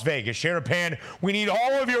in Las Vegas. Sharapan, we need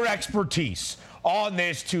all of your expertise on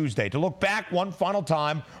this Tuesday to look back one final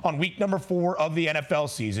time on week number 4 of the NFL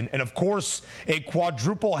season. And, of course, a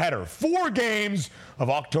quadruple header. 4 games of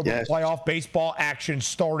October playoff baseball action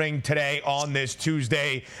starting today on this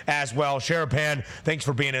Tuesday as well. Sharapan, thanks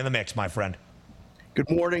for being in the mix, my friend. Good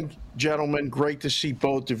morning, gentlemen. Great to see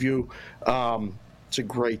both of you. It's a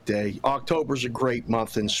great day. October's a great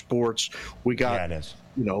month in sports. We got,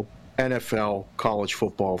 NFL, college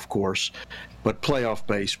football, of course, but playoff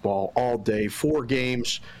baseball all day, 4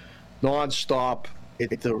 games, nonstop.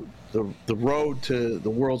 The road to the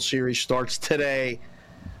World Series starts today.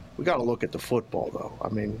 We got to look at the football, though. I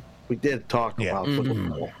mean, we did talk about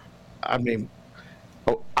football. I mean,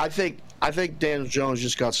 I think Daniel Jones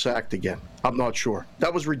just got sacked again. I'm not sure.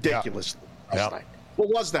 That was ridiculous last night. What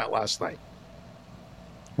was that last night?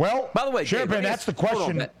 Well, by the way, Sharapan, that's the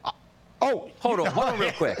question. Hold on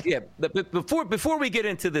real quick. Yeah, but before we get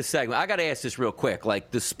into this segment, I got to ask this real quick.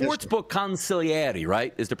 Like, the Sportsbook Conciliary,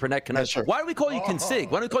 right, is the Pernect connection. Why do we call you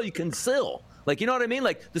Consig? Why don't we call you Consil? Like, you know what I mean?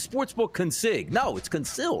 Like, the Sportsbook Consig. No, it's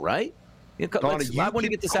Consil, right? Donnie, I want to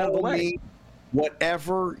get this out of the way.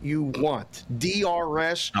 Whatever you want.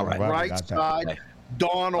 DRS, right side, okay.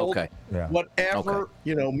 Donald, whatever,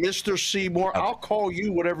 Mr. Seymour. I'll call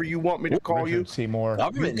you whatever you want me to call Richard you. Seymour.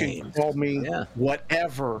 You can call me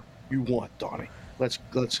whatever you want, Donnie. Let's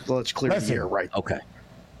clear the air right. Okay.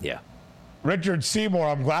 Yeah. Richard Seymour,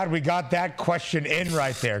 I'm glad we got that question in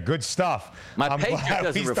right there. Good stuff. My page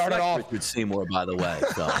doesn't reflect Richard Seymour, by the way,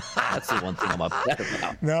 so that's the one thing I'm upset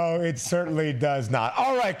about. No, it certainly does not.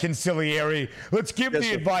 All right, conciliary, let's give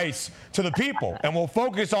the advice to the people, and we'll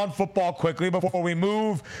focus on football quickly before we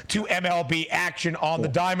move to MLB action on the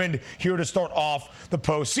diamond here to start off the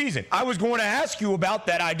postseason. I was going to ask you about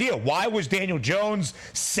that idea. Why was Daniel Jones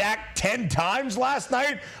sacked 10 times last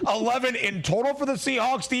night, 11 in total for the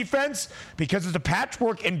Seahawks defense? Because it's a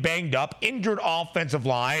patchwork and banged up, injured offensive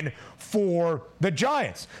line for the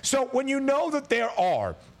Giants. So when you know that there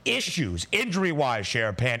are issues, injury-wise,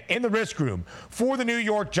 Sharapan, in the risk room for the New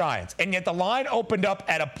York Giants, and yet the line opened up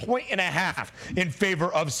at 1.5 in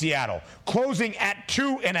favor of Seattle, closing at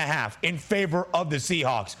 2.5 in favor of the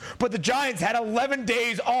Seahawks. But the Giants had 11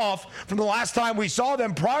 days off from the last time we saw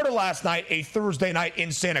them prior to last night, a Thursday night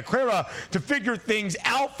in Santa Clara, to figure things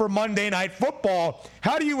out for Monday Night Football.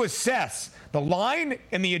 How do you assess the line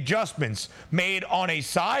and the adjustments made on a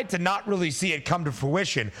side to not really see it come to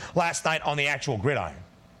fruition last night on the actual gridiron?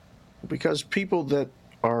 Because people that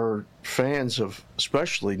are fans of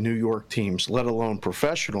especially New York teams, let alone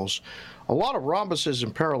professionals, a lot of rhombuses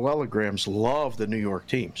and parallelograms love the New York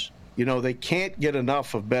teams. You know, they can't get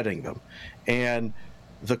enough of betting them. And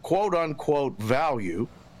the quote-unquote value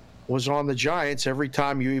was on the Giants every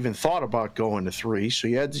time you even thought about going to 3. So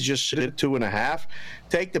you had to just sit at 2.5,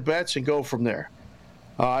 take the bets, and go from there.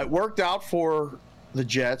 It worked out for the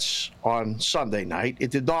Jets on Sunday night.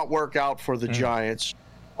 It did not work out for the Giants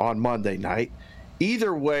on Monday night.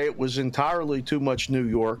 Either way, it was entirely too much New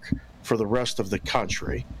York for the rest of the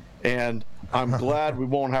country. And I'm glad we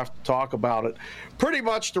won't have to talk about it pretty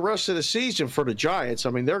much the rest of the season for the Giants.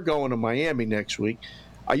 I mean, they're going to Miami next week.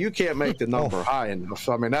 You can't make the number high enough.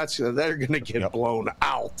 I mean, they're going to get blown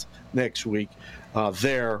out next week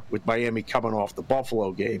there with Miami coming off the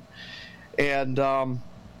Buffalo game. And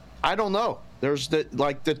I don't know. There's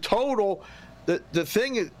the total. The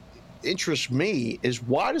thing that interests me is,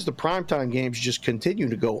 why does the primetime games just continue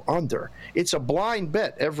to go under? It's a blind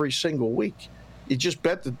bet every single week. You just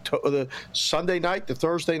bet the Sunday night, the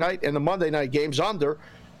Thursday night, and the Monday night games under.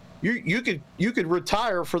 You could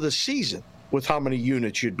retire for the season with how many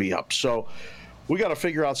units you'd be up. So we got to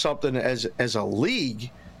figure out something as a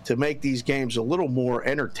league to make these games a little more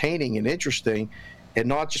entertaining and interesting, and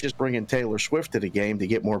not just bringing Taylor Swift to the game to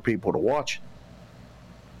get more people to watch.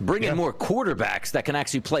 Bring in more quarterbacks that can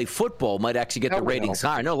actually play football might actually get the ratings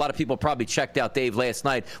higher. I know a lot of people probably checked out Dave last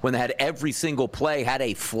night when they had every single play had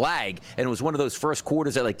a flag, and it was one of those first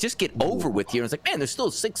quarters that just get over with here. And it's like, man, there's still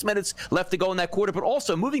 6 minutes left to go in that quarter. But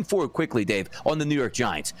also moving forward quickly, Dave, on the New York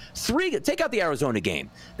Giants. Take out the Arizona game.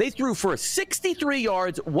 They threw for 63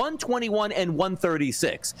 yards, 121 and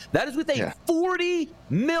 136. That is with a $40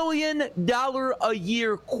 million a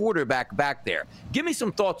year quarterback back there. Give me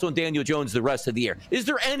some thoughts on Daniel Jones the rest of the year. Is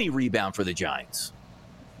there any rebound for the Giants?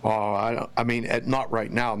 Oh, I mean, not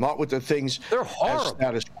right now. Not with the things. They're horrible.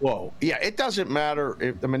 Status quo. Yeah, it doesn't matter.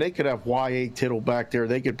 They could have Y.A. Tittle back there.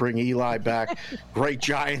 They could bring Eli back. Great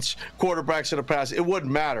Giants quarterbacks in the past. It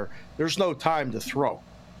wouldn't matter. There's no time to throw.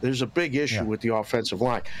 There's a big issue with the offensive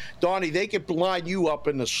line. Donnie, they could line you up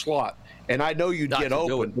in the slot, and I know you'd get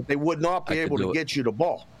open, but they would not be able to get you the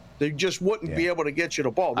ball. They just wouldn't be able to get you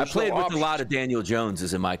the ball. I played with a lot of Daniel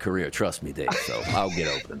Joneses in my career. Trust me, Dave. So I'll get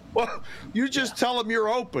open. Well, you just tell him you're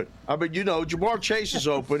open. I mean, Jamar Chase is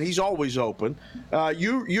open. He's always open.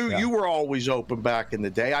 You were always open back in the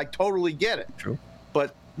day. I totally get it. True.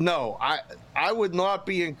 But no, I would not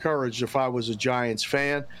be encouraged if I was a Giants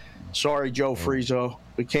fan. Sorry, Joe Frizo.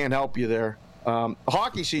 We can't help you there.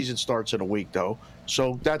 Hockey season starts in a week, though.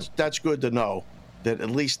 So that's good to know that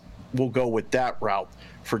at least we'll go with that route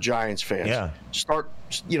for Giants fans. Yeah. Start,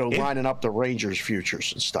 lining up the Rangers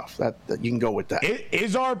futures and stuff. That you can go with that.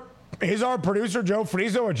 Is our producer Joe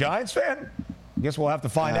Frizo a Giants fan? I guess we'll have to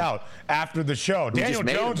find out after the show. Daniel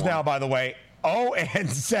Jones now, by the way,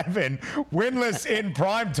 0-7, winless in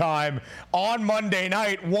primetime on Monday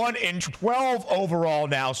night, 1-12 overall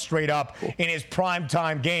now, straight up in his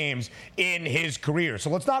primetime games in his career.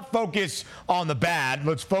 So let's not focus on the bad.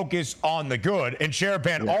 Let's focus on the good. And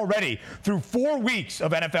Sherapan, already through 4 weeks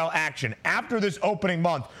of NFL action, after this opening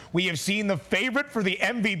month, we have seen the favorite for the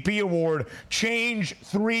MVP award change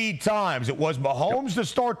 3 times. It was Mahomes to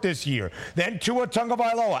start this year, then Tua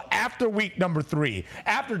Tagovailoa after week number 3,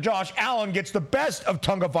 after Josh Allen gets the best of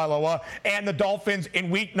Tagovailoa and the Dolphins in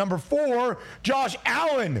week number 4. Josh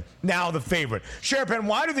Allen now the favorite. Sherapan,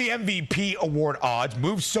 why do the MVP award odds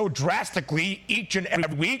move so drastically each and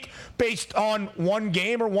every week based on one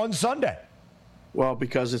game or one Sunday? Well,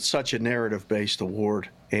 because it's such a narrative-based award,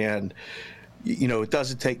 and it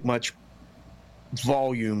doesn't take much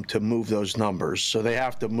volume to move those numbers, so they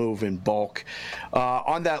have to move in bulk.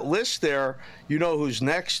 On that list there, who's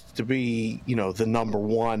next to be, the number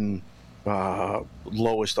one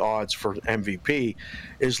lowest odds for MVP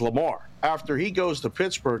is Lamar. After he goes to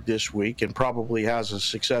Pittsburgh this week and probably has a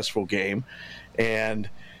successful game, and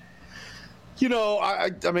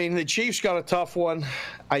I mean, the Chiefs got a tough one.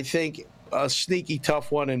 I think a sneaky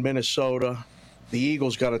tough one in Minnesota. The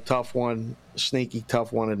Eagles got a tough one, sneaky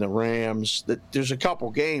tough one in the Rams. There's a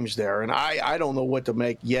couple games there, and I don't know what to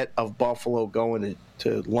make yet of Buffalo going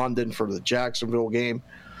to London for the Jacksonville game.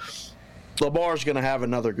 Lamar's going to have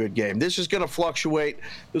another good game. This is going to fluctuate.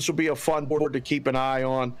 This will be a fun board to keep an eye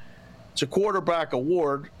on. It's a quarterback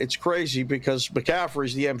award. It's crazy because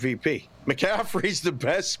McCaffrey's the MVP. McCaffrey's the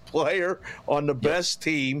best player on the best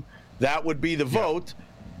team. That would be the vote,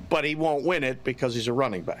 but he won't win it because he's a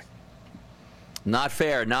running back. Not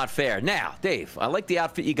fair, not fair. Now, Dave, I like the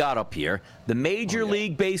outfit you got up here. The Major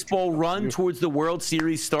League Baseball run towards the World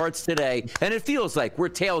Series starts today, and it feels like we're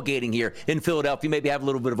tailgating here in Philadelphia. Maybe have a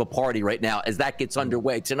little bit of a party right now as that gets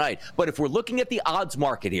underway tonight. But if we're looking at the odds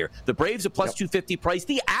market here, the Braves at plus 250 price,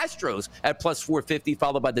 the Astros at plus 450,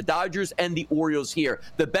 followed by the Dodgers and the Orioles here.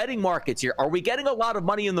 The betting markets here, are we getting a lot of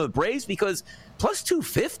money in the Braves? Because plus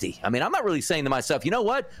 250, I mean, I'm not really saying to myself, you know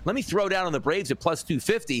what? Let me throw down on the Braves at plus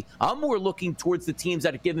 250. I'm more looking towards the teams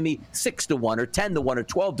that are giving me 6-1 or 10-1 or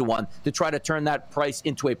 12-1 to try to turn that price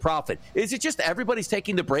into a profit. Is it just everybody's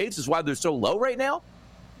taking the Braves is why they're so low right now?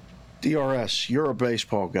 DRS, you're a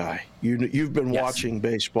baseball guy. You've been watching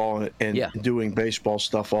baseball and doing baseball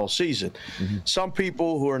stuff all season. Some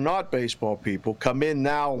people who are not baseball people come in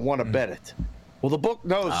now and want to bet it. Well, the book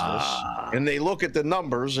knows this, and they look at the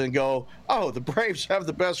numbers and go, oh, the Braves have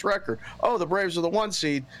the best record. Oh, the Braves are the 1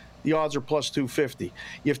 seed. The odds are plus 250.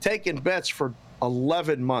 You've taken bets for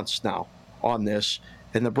 11 months now on this,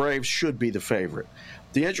 and the Braves should be the favorite.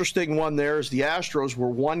 The interesting one there is the Astros were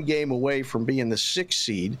 1 game away from being the 6th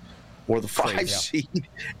seed or the 5 seed,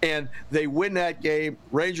 and they win that game.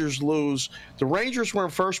 Rangers lose. The Rangers were in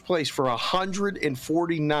first place for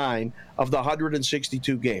 149 of the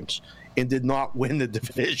 162 games and did not win the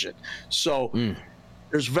division. So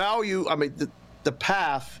there's value. I mean, the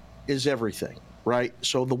path is everything, right?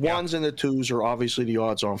 So the 1s and the 2s are obviously the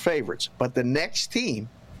odds-on favorites. But the next team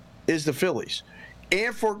is the Phillies,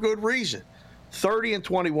 and for good reason.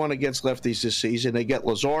 30-21 against lefties this season. They get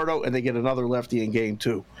Luzardo, and they get another lefty in game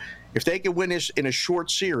 2. If they can win this in a short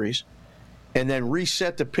series and then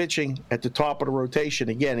reset the pitching at the top of the rotation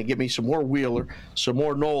again and give me some more Wheeler, some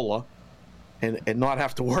more Nola, and not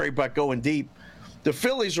have to worry about going deep, the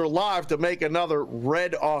Phillies are live to make another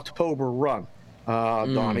red October run,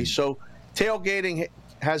 Donnie. So tailgating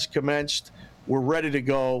has commenced. We're ready to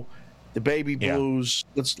go. The baby blues,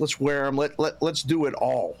 let's wear them. Let's do it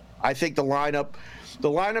all. I think the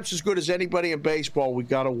lineup's as good as anybody in baseball. We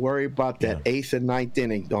got to worry about that 8th and 9th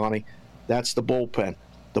inning, Donnie. That's the bullpen.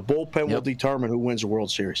 The bullpen will determine who wins the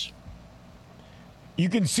World Series. You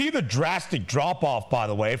can see the drastic drop-off, by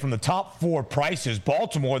the way, from the top 4 prices.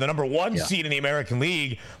 Baltimore, the number 1 seed in the American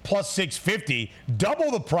League, plus 650. Double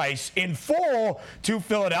the price in full to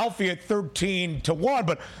Philadelphia at 13-1.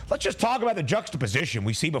 But let's just talk about the juxtaposition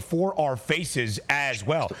we see before our faces as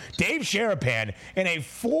well. Dave Sharapan in a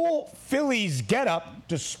full Phillies getup,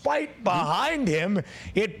 despite behind him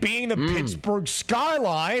it being the Pittsburgh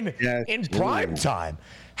skyline in prime time.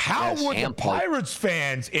 How would the Pirates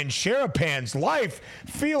fans in Sharapan's life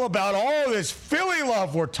feel about all this Philly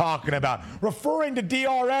love we're talking about, referring to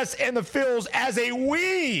DRS and the Phils as a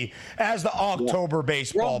we as the October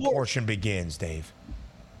baseball portion begins, Dave?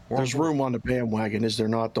 There's room on the bandwagon, is there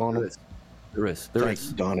not, Donald? There is. Thank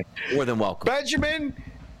you, Donnie. More than welcome. Benjamin,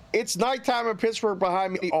 it's nighttime in Pittsburgh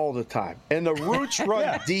behind me all the time, and the roots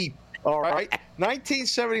run deep, all right?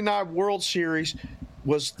 1979 World Series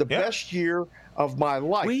was the best year of my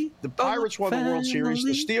life. The Pirates won the World Series,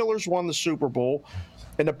 the Steelers won the Super Bowl,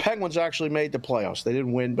 and the Penguins actually made the playoffs. They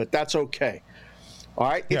didn't win, but that's okay. All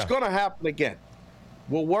right? It's going to happen again.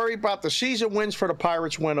 We'll worry about the season wins for the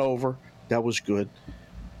Pirates went over. That was good.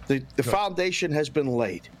 The foundation has been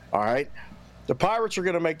laid. All right? The Pirates are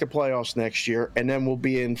going to make the playoffs next year, and then we'll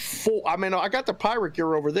be in full. I mean, I got the Pirate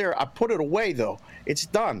gear over there. I put it away, though. It's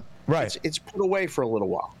done. Right. It's put away for a little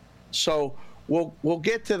while. So we'll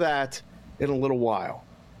get to that in a little while.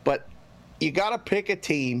 But you got to pick a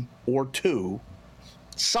team or two.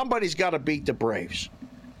 Somebody's got to beat the Braves.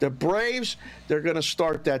 The Braves, they're going to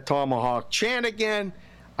start that Tomahawk chant again.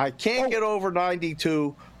 I can't get over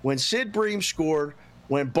 92 when Sid Bream scored,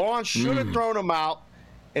 when Bonds should have thrown him out,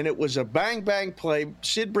 and it was a bang-bang play.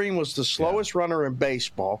 Sid Bream was the slowest runner in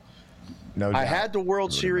baseball. No doubt. I had the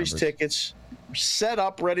World Series tickets set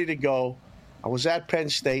up, ready to go. I was at Penn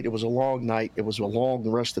State. It was a long night. It was a long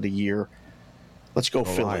rest of the year. Let's go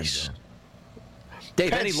Phillies.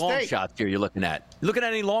 Dave, Penn any long shots here you're looking at? You looking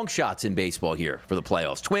at any long shots in baseball here for the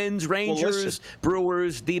playoffs? Twins, Rangers,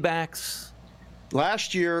 Brewers, D-backs?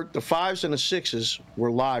 Last year, the 5s and the 6s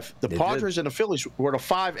were live. The Padres and the Phillies were the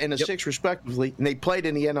 5 and the 6 respectively, and they played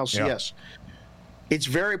in the NLCS. It's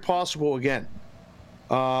very possible again.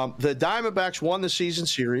 The Diamondbacks won the season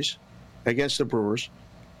series against the Brewers.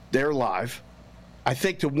 They're live. I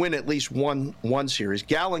think to win at least one series.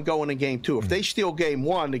 Gallen going in game 2. If they steal game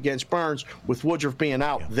 1 against Burns with Woodruff being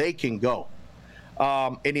out, they can go.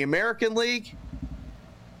 In the American League,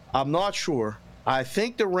 I'm not sure. I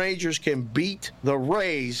think the Rangers can beat the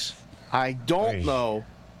Rays. I don't know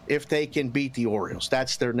if they can beat the Orioles.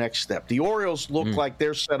 That's their next step. The Orioles look like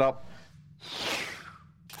they're set up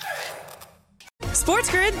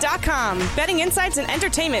SportsGrid.com. Betting insights and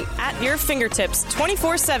entertainment at your fingertips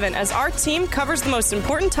 24/7 as our team covers the most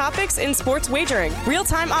important topics in sports wagering.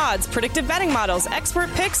 Real-time odds, predictive betting models,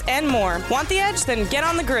 expert picks, and more. Want the edge? Then get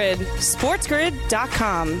on the grid.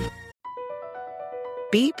 SportsGrid.com.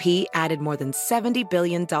 BP added more than $70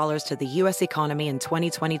 billion to the U.S. economy in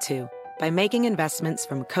 2022 by making investments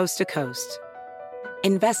from coast to coast.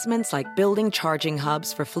 Investments like building charging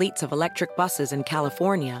hubs for fleets of electric buses in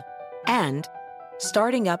California and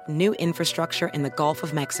starting up new infrastructure in the Gulf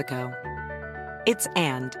of Mexico. It's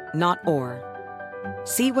and, not or.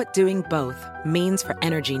 See what doing both means for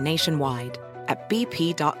energy nationwide at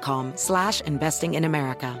bp.com/investing in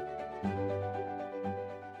America.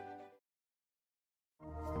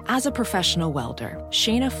 As a professional welder,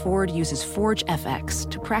 Shayna Ford uses Forge FX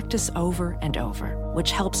to practice over and over,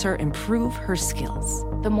 which helps her improve her skills.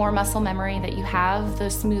 The more muscle memory that you have, the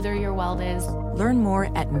smoother your weld is. Learn more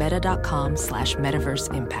at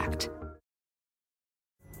meta.com/metaverse impact.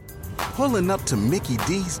 Pulling up to Mickey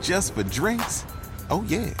D's just for drinks? Oh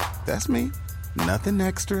yeah, that's me. Nothing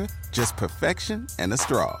extra, just perfection and a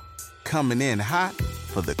straw. Coming in hot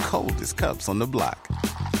for the coldest cups on the block.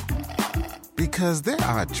 Because there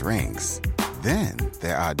are drinks. Then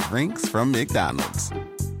there are drinks from McDonald's.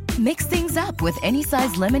 Mix things up with any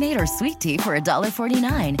size lemonade or sweet tea for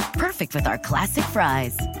 $1.49. Perfect with our classic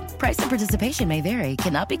fries. Price and participation may vary.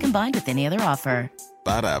 Cannot be combined with any other offer.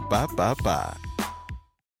 Ba-da-ba-ba-ba.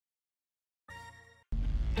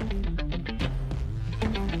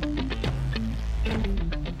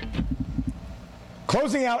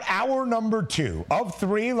 Closing out hour number 2 of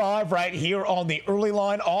 3 live right here on the early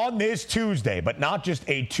line on this Tuesday, but not just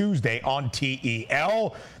a Tuesday on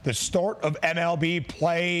TEL, the start of MLB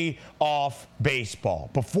playoff baseball.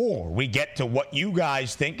 Before we get to what you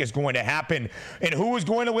guys think is going to happen and who is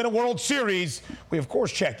going to win a World Series, we of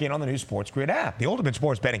course check in on the new Sports Grid app, the ultimate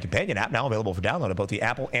sports betting companion app, now available for download at both the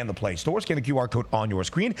Apple and the Play Store. Scan the QR code on your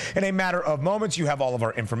screen. In a matter of moments, you have all of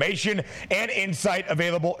our information and insight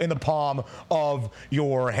available in the palm of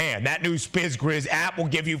your hand. That new SpizGriz app will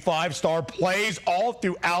give you 5-star plays all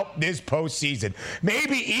throughout this postseason.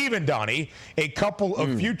 Maybe even, Donnie, a couple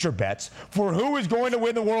of future bets for who is going to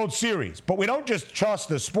win the World Series. But we don't just trust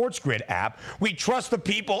the SportsGrid app. We trust the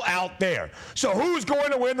people out there. So who's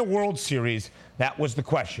going to win the World Series? That was the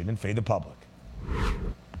question in Fade the Public.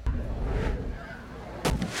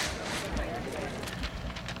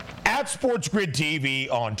 At SportsGrid TV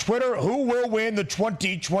on Twitter, who will win the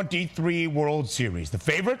 2023 World Series? The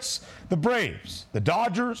favorites? The Braves, the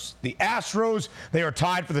Dodgers, the Astros. They are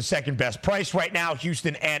tied for the second best price right now,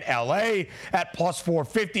 Houston and LA at plus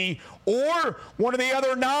 450, or one of the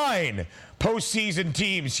other 9 postseason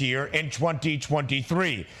teams here in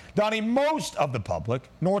 2023. Donnie, most of the public,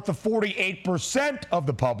 north of 48% of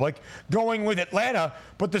the public, going with Atlanta,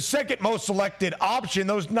 but the second most selected option,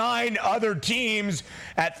 those 9 other teams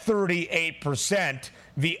at 38%.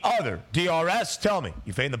 The other, DRS, tell me,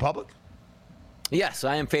 you fade the public? Yes,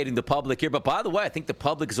 I am fading the public here. But by the way, I think the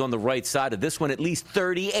public is on the right side of this one. At least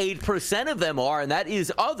 38% of them are, and that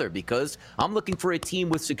is other, because I'm looking for a team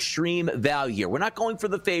with extreme value here. We're not going for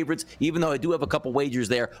the favorites, even though I do have a couple wagers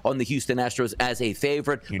there on the Houston Astros as a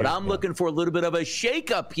favorite. But I'm looking for a little bit of a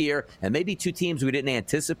shakeup here, and maybe 2 teams we didn't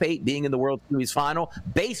anticipate being in the World Series final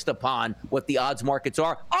based upon what the odds markets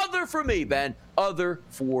are. Other for me, Ben. Other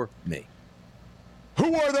for me.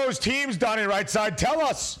 Who are those teams, Donnie Rightside? Tell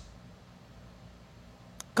us.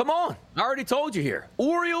 Come on. I already told you here.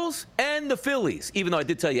 Orioles and the Phillies, even though I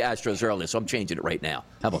did tell you Astros earlier, so I'm changing it right now.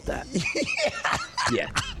 How about that? Yeah,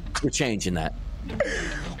 we're changing that.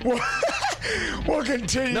 We'll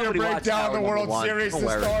continue to break down the World Series to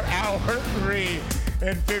start hour 3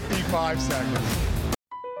 in 55 seconds.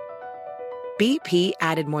 BP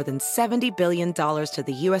added more than $70 billion to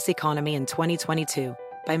the U.S. economy in 2022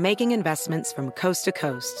 by making investments from coast to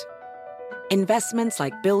coast. Investments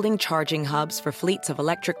like building charging hubs for fleets of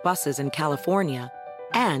electric buses in California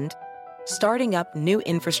and starting up new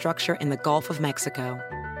infrastructure in the Gulf of Mexico.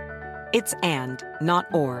 It's and,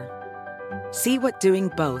 not or. See what doing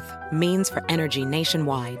both means for energy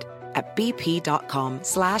nationwide at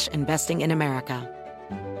bp.com/investing in America.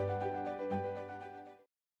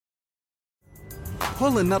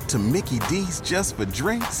 Pulling up to Mickey D's just for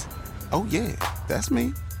drinks? Oh yeah, that's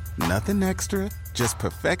me. Nothing extra, just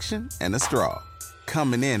perfection and a straw.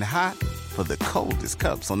 Coming in hot for the coldest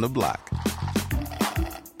cups on the block.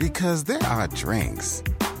 Because there are drinks.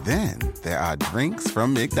 Then there are drinks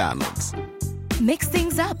from McDonald's. Mix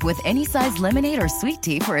things up with any size lemonade or sweet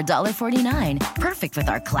tea for $1.49. Perfect with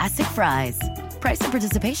our classic fries. Price and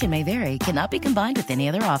participation may vary. Cannot be combined with any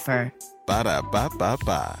other offer.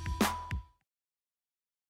 Ba-da-ba-ba-ba.